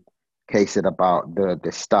when Kay said about the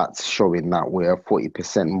stats showing that we're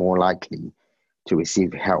 40% more likely to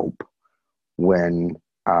receive help when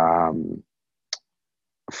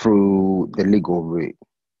through the legal route.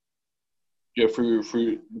 Yeah, through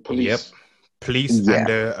police. Yep. Police and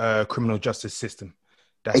the criminal justice system.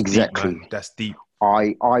 That's exactly deep, man. That's deep.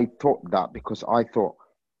 I thought that because I thought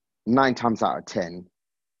 9 times out of 10,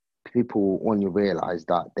 people only realize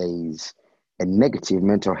that there's a negative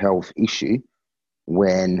mental health issue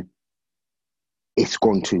when it's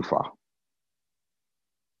gone too far.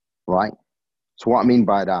 Right? So what I mean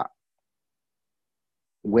by that,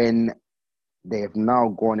 when they have now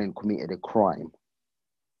gone and committed a crime,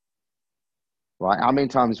 right? How many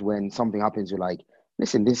times when something happens, you're like,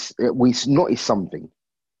 listen, we noticed something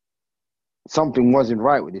wasn't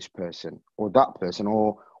right with this person or that person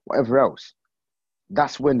or whatever else.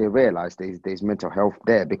 That's when they realize there's mental health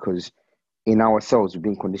there, because in ourselves we've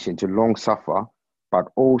been conditioned to long suffer, but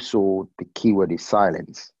also the keyword is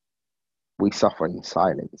silence. We suffer in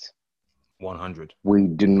silence. 100. We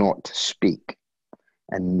do not speak.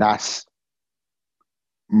 And that's,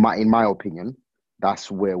 in my opinion,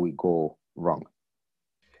 that's where we go wrong.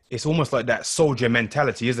 It's almost like that soldier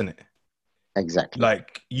mentality, isn't it? Exactly.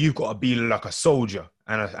 Like, you've got to be like a soldier,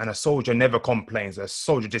 and a soldier never complains. A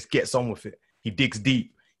soldier just gets on with it. He digs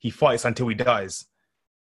deep. He fights until he dies.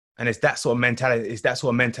 And it's that sort of mentality. It's that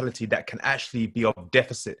sort of mentality that can actually be of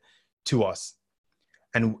deficit to us.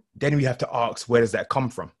 And then we have to ask, where does that come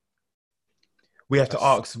from? We have to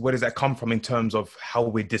ask, where does that come from in terms of how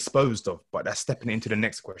we're disposed of? But that's stepping into the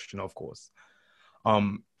next question, of course.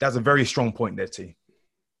 That's a very strong point there, T.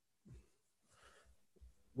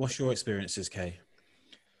 What's your experiences, Kay?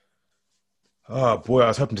 Oh boy, I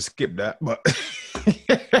was hoping to skip that, but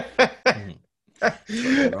I've been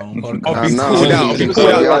pulled out.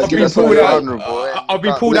 I've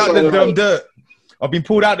been pulled out the dirt. I've been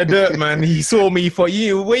pulled out the dirt, man. He saw me for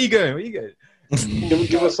you. Where you going? Where you going?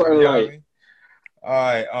 Give us something light. All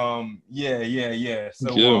right. Yeah.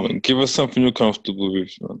 So give us something you're comfortable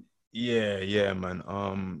with, man. Yeah, man.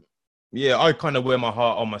 I kind of wear my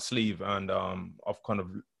heart on my sleeve, and I've kind of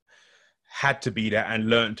had to be that and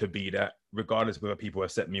learned to be that, regardless of whether people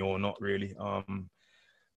accept me or not, really.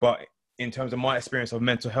 But in terms of my experience of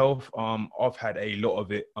mental health, I've had a lot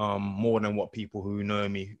of it, more than what people who know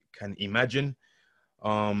me can imagine.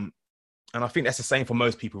 And I think that's the same for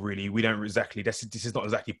most people, really. We don't exactly, this is not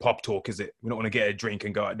exactly pub talk, is it? We're not going to get a drink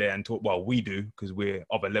and go out there and talk. Well, we do, because we're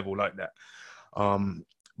of a level like that.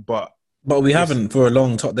 But we haven't for a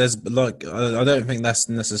long time. There's like, I don't think that's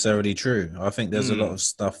necessarily true. I think there's a lot of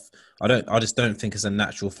stuff. I just don't think it's a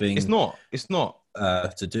natural thing. It's not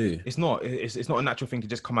to do. It's not a natural thing to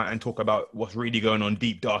just come out and talk about what's really going on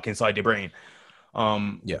deep, dark inside your brain.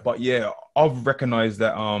 But yeah, I've recognized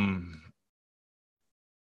that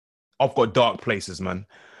I've got dark places, man.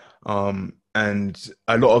 And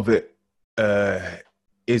a lot of it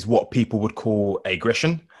is what people would call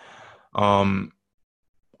aggression.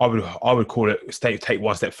 I would call it take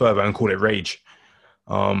one step further and call it rage.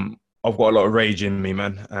 I've got a lot of rage in me,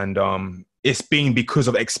 man, and it's been because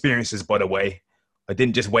of experiences. By the way, I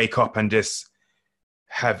didn't just wake up and just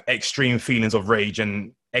have extreme feelings of rage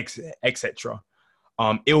and etc.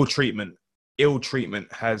 Ill treatment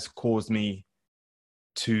has caused me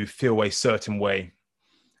to feel a certain way,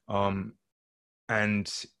 and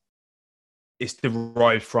it's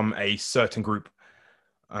derived from a certain group,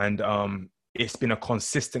 and it's been a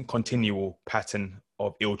consistent, continual pattern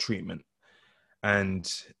of ill treatment,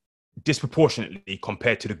 and disproportionately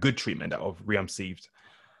compared to the good treatment that I've received.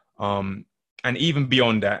 And even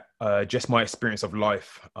beyond that, just my experience of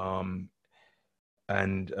life and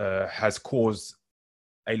has caused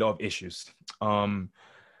a lot of issues.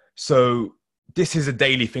 So this is a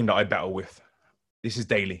daily thing that I battle with. This is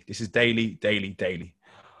daily.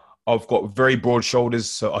 I've got very broad shoulders,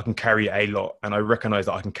 so I can carry a lot, and I recognize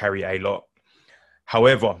that I can carry a lot.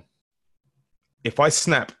 However, if I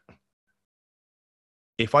snap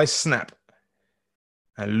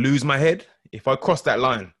and lose my head, if I cross that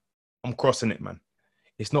line, I'm crossing it, man.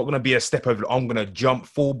 It's not going to be a step over. I'm going to jump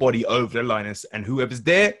full body over the line, and whoever's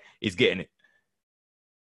there is getting it.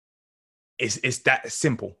 It's that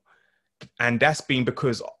simple. And that's been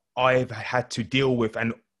because I've had to deal with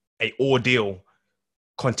an ordeal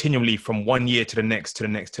continually from one year to the next.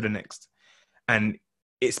 And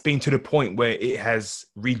it's been to the point where it has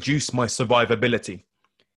reduced my survivability.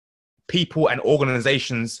 People and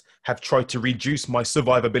organizations have tried to reduce my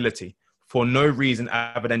survivability for no reason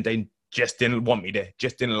other than they just didn't want me there,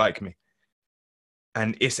 just didn't like me.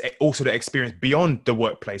 And it's also the experience beyond the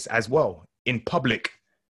workplace as well. In public,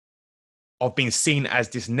 I've been seen as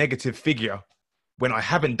this negative figure when I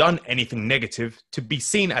haven't done anything negative to be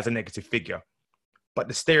seen as a negative figure. But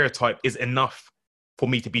the stereotype is enough for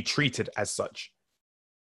me to be treated as such.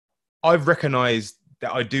 I've recognized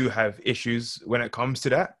that I do have issues when it comes to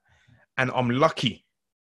that. And I'm lucky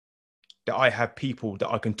that I have people that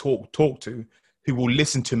I can talk to who will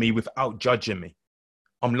listen to me without judging me.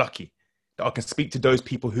 I'm lucky that I can speak to those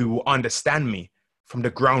people who will understand me from the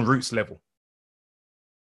ground roots level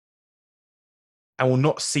and will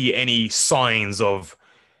not see any signs of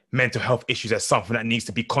mental health issues as something that needs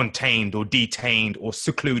to be contained or detained or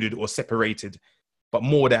secluded or separated, but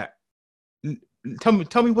more that, tell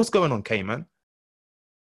me what's going on, K, man.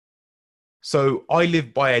 So I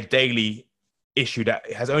live by a daily issue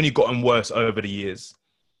that has only gotten worse over the years,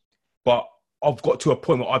 but I've got to a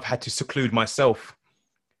point where I've had to seclude myself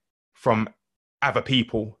from other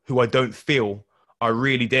people who I don't feel are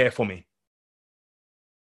really there for me.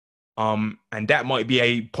 And that might be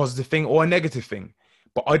a positive thing or a negative thing,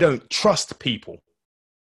 but I don't trust people.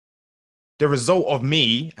 The result of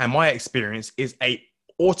me and my experience is a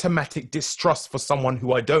automatic distrust for someone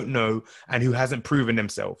who I don't know and who hasn't proven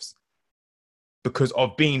themselves, because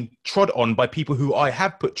of being trod on by people who I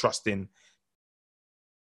have put trust in.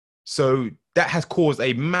 So that has caused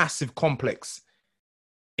a massive complex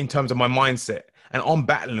in terms of my mindset. And I'm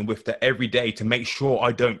battling with that every day to make sure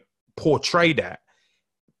I don't portray that.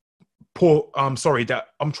 That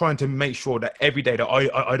I'm trying to make sure that every day that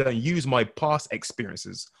I don't use my past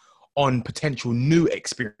experiences on potential new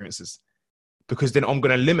experiences, because then I'm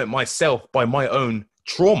going to limit myself by my own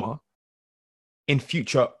trauma in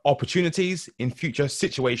future opportunities, in future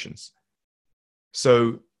situations.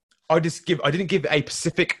 So I didn't give a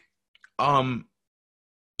specific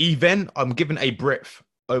event. I'm given a breadth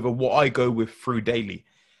over what I go with through daily.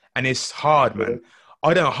 And it's hard, man.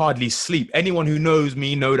 I don't hardly sleep. Anyone who knows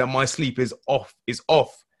me know that my sleep is off.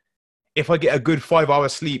 If I get a good 5-hour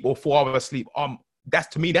sleep or 4-hour sleep,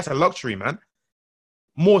 to me, that's a luxury, man.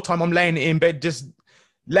 More time I'm laying in bed, just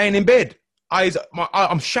laying in bed.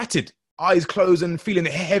 I'm shattered. Eyes closed and feeling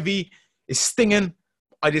heavy. It's stinging.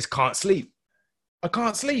 I just can't sleep. I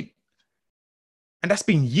can't sleep. And that's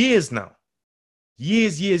been years now.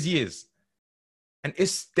 Years. And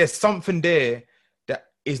there's something there that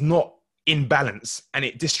is not in balance, and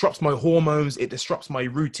it disrupts my hormones. It disrupts my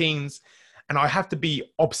routines. And I have to be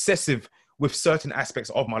obsessive with certain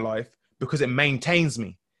aspects of my life because it maintains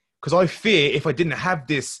me. Because I fear if I didn't have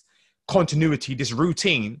this continuity, this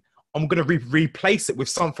routine, I'm going to replace it with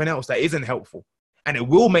something else that isn't helpful. And it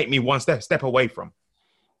will make me one step away from.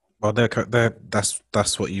 Well,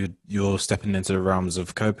 that's what you're stepping into the realms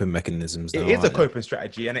of coping mechanisms now, It is a aren't you? coping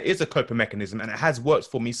strategy, and it is a coping mechanism, and it has worked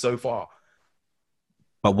for me so far.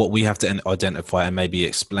 But what we have to identify and maybe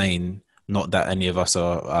explain, not that any of us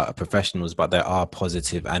are professionals, but there are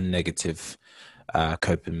positive and negative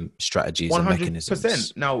coping strategies and 100%.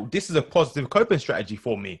 mechanisms. Now, this is a positive coping strategy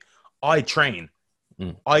for me. I train.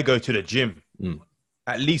 I go to the gym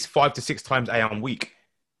at least 5 to 6 times a week.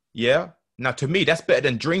 Yeah. Now, to me, that's better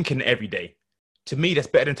than drinking every day. To me, that's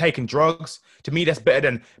better than taking drugs. To me, that's better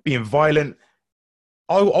than being violent.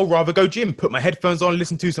 I'll rather go gym, put my headphones on,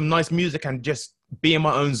 listen to some nice music, and just be in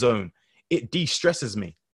my own zone. It de-stresses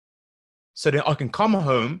me. So then I can come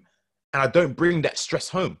home and I don't bring that stress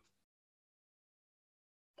home.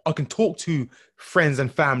 I can talk to friends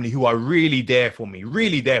and family who are really there for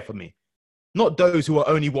me. Not those who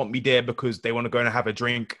only want me there because they want to go and have a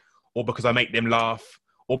drink, or because I make them laugh,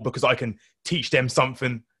 or because I can teach them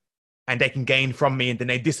something and they can gain from me and then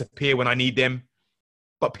they disappear when I need them.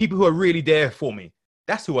 But people who are really there for me,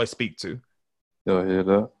 that's who I speak to. Yeah, I hear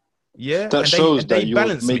that. Yeah. That shows that you're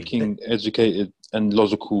balance me. making educated and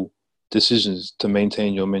logical decisions to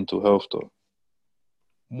maintain your mental health, though.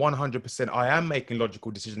 100%. I am making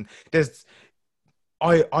logical decisions.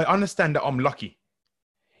 I understand that I'm lucky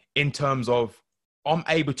in terms of I'm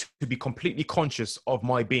able to be completely conscious of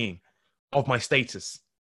my being, of my status.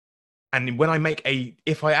 And when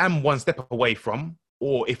if I am one step away from,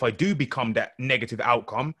 or if I do become that negative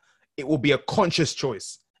outcome, it will be a conscious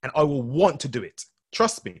choice and I will want to do it.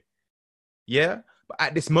 Trust me. Yeah. But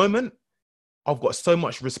at this moment, I've got so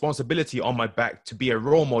much responsibility on my back to be a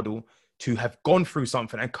role model, to have gone through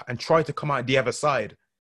something and try to come out the other side.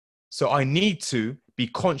 So I need to be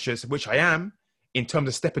conscious, which I am, in terms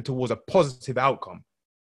of stepping towards a positive outcome.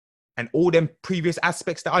 And all them previous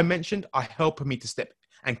aspects that I mentioned are helping me to step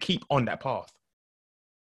and keep on that path.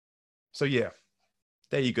 So yeah,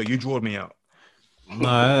 there you go. You drawed me out.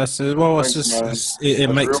 No,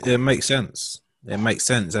 it makes sense. It makes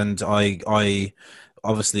sense, and I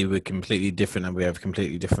obviously we're completely different, and we have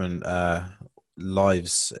completely different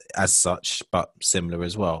lives as such, but similar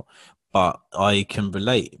as well. But I can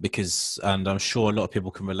relate and I'm sure a lot of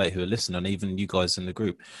people can relate who are listening, and even you guys in the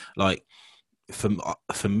group. Like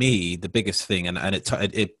for me, the biggest thing, and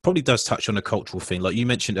it probably does touch on a cultural thing, like you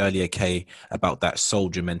mentioned earlier, Kay, about that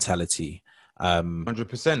soldier mentality.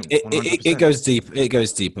 100%. It goes deep. It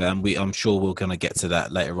goes deeper, and I'm sure we're gonna get to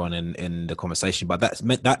that later on in the conversation. But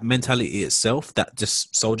that mentality itself, that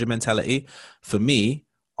just soldier mentality, for me,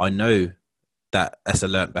 I know that's a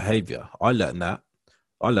learnt behavior. I learned that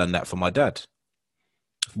from my dad.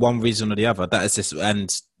 One reason or the other, that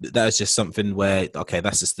is just something where, okay,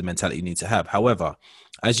 that's just the mentality you need to have. However,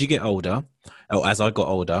 as you get older, or as I got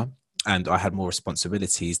older and I had more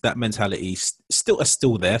responsibilities, that mentality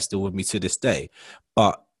still there, still with me to this day,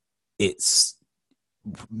 but it's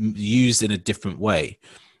used in a different way.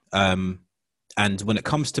 And when it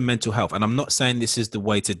comes to mental health, and I'm not saying this is the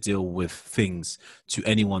way to deal with things to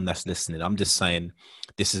anyone that's listening. I'm just saying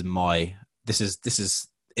this is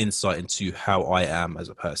insight into how I am as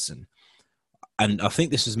a person. And I think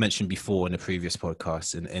this was mentioned before in a previous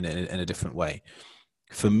podcast in a different way.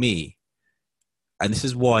 For me, and this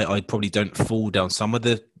is why I probably don't fall down some of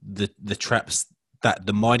the traps that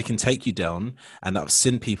the mind can take you down, and that I've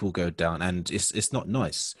seen people go down, and it's not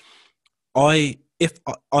nice. If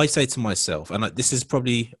I say to myself, and this is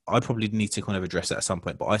I probably need to kind of address that at some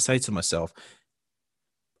point, but I say to myself,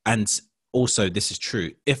 and also this is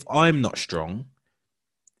true, if I'm not strong,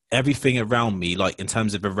 everything around me, like in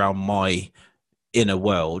terms of around my inner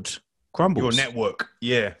world, crumbles. Your network,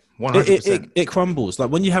 yeah, 100%. It crumbles.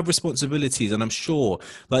 Like when you have responsibilities, and I'm sure,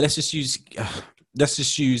 like let's just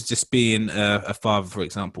use just being a father, for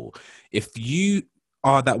example. If you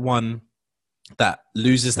are that one that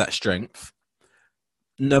loses that strength,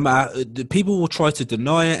 no matter, people will try to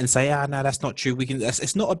deny it and say, no, that's not true.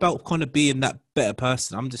 It's not about kind of being that better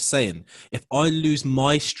person. I'm just saying, if I lose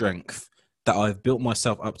my strength that I've built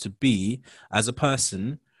myself up to be as a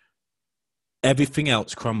person, everything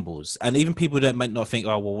else crumbles. And even people that might not think,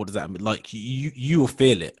 oh, well, what does that mean? Like you will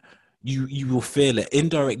feel it. You will feel it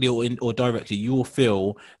indirectly or directly. You will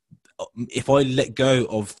feel, if I let go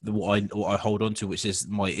of what I hold on to, which is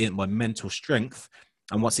my mental strength.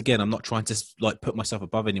 And once again, I'm not trying to like put myself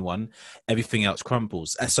above anyone. Everything else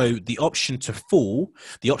crumbles. And so the option to fall,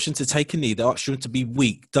 the option to take a knee, the option to be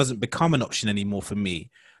weak doesn't become an option anymore for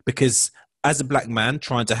me. Because as a black man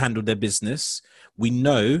trying to handle their business, we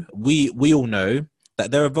all know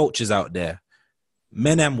that there are vultures out there,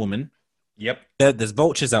 men and women, Yep. There's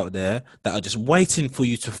vultures out there that are just waiting for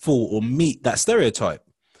you to fall or meet that stereotype.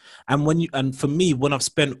 And for me, when I've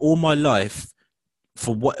spent all my life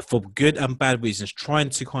for good and bad reasons trying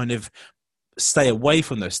to kind of stay away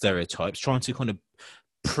from those stereotypes, trying to kind of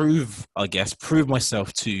prove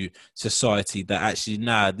myself to society that actually,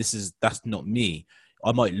 that's not me.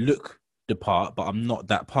 I might look the part, but I'm not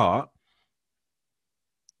that part.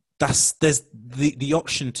 There's the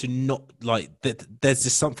option to not like that. There's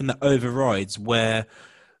just something that overrides where,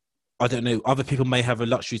 I don't know, other people may have a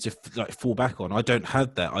luxury to like fall back on. I don't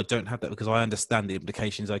have that because I understand the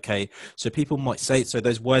implications. Okay, so people might say, so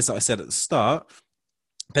those words that I said at the start,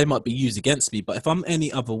 they might be used against me. But if I'm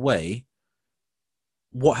any other way,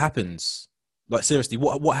 what happens? Like, seriously,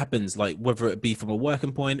 what happens? Like, whether it be from a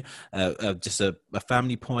working point, just a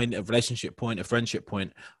family point, a relationship point, a friendship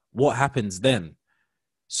point, what happens then?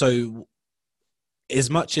 So, as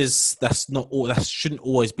much as that shouldn't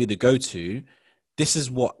always be the go-to, this is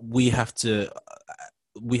what we have to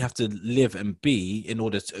live and be in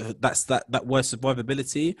order to. That's that word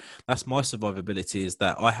survivability. That's my survivability. Is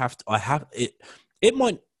that I have it. It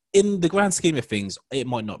might, in the grand scheme of things, it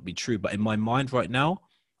might not be true, but in my mind right now,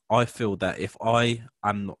 I feel that if I'm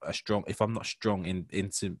not strong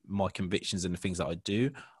into my convictions and the things that I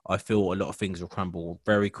do, I feel a lot of things will crumble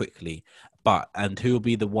very quickly. And who will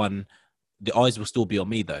be the one? The eyes will still be on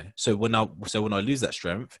me though. So when I lose that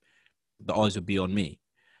strength, the eyes will be on me.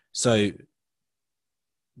 So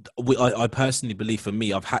I personally believe, for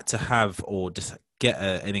me, I've had to have or just get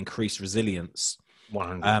an increased resilience.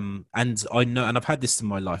 100. And I know, and I've had this in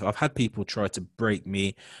my life. I've had people try to break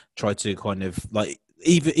me, try to kind of like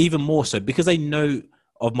even more so because they know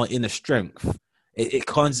of my inner strength.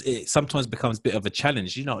 It sometimes becomes a bit of a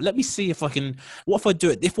challenge. Let me see if I can. What if I do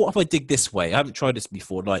it? What if I dig this way? I haven't tried this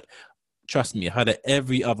before. Like, trust me, I had it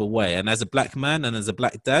every other way. And as a black man and as a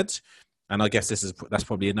black dad, and I guess that's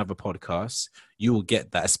probably another podcast, you will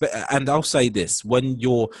get that. And I'll say this: when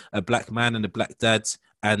you're a black man and a black dad,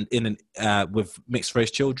 and with mixed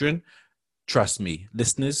race children, trust me,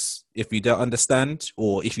 listeners, if you don't understand,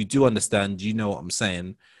 or if you do understand, you know what I'm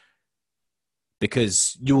saying,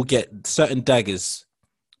 because you will get certain daggers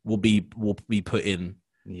will be put in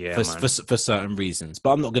for certain reasons.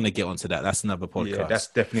 But I'm not going to get onto that. That's another podcast. Yeah, that's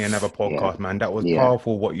definitely another podcast, man. That was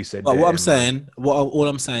powerful what you said. But what I'm saying, all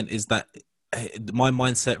I'm saying is that my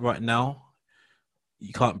mindset right now,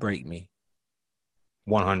 you can't break me.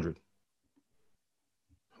 100,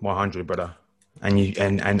 brother.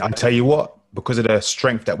 And I tell you what, because of the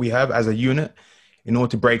strength that we have as a unit, in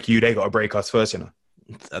order to break you, they got to break us first,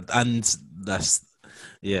 And that's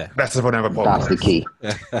for another podcast. That's the key.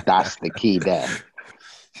 That's the key there.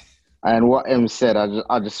 And what M said,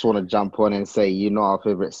 I just want to jump on and say, our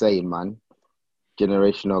favorite saying, man,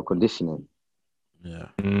 generational conditioning. Yeah.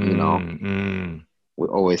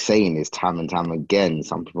 We're always saying this time and time again.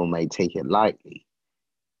 Some people may take it lightly,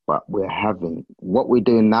 but what we're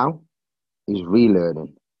doing now is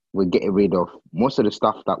relearning. We're getting rid of most of the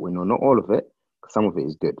stuff that we know, not all of it, because some of it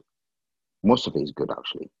is good. Most of it is good,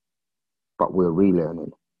 actually. But we're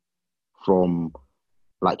relearning from,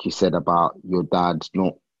 like you said, about your dad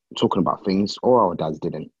not talking about things, or our dads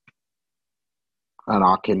didn't. And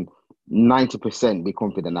I can 90% be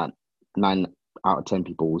confident that 9 out of 10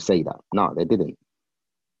 people will say that. No, they didn't.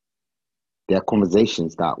 There are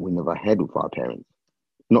conversations that we never had with our parents.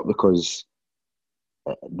 Not because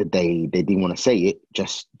they didn't want to say it,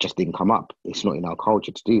 just didn't come up. It's not in our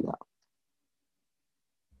culture to do that.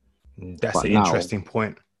 That's an interesting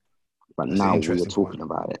point. But now we are talking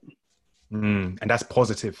about it. And that's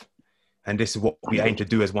positive. And this is what we aim to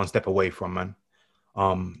do as One Step Away from, man.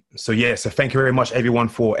 So thank you very much, everyone,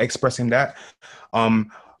 for expressing that.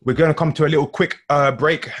 We're going to come to a little quick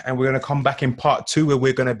break, and we're going to come back in part 2, where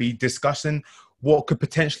we're going to be discussing what could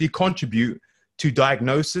potentially contribute to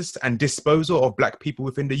diagnosis and disposal of Black people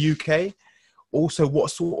within the UK. Also, what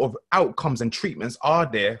sort of outcomes and treatments are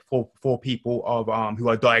there for people who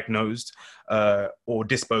are diagnosed or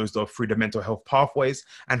disposed of through the mental health pathways.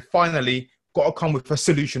 And finally, got to come with a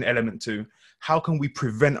solution element too. How can we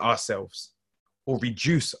prevent ourselves or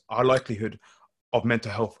reduce our likelihood of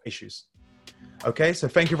mental health issues? Okay, so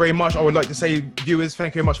thank you very much. I would like to say, viewers,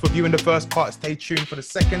 thank you very much for viewing the first part. Stay tuned for the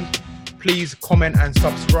second. Please comment and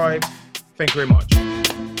subscribe. Thank you very much.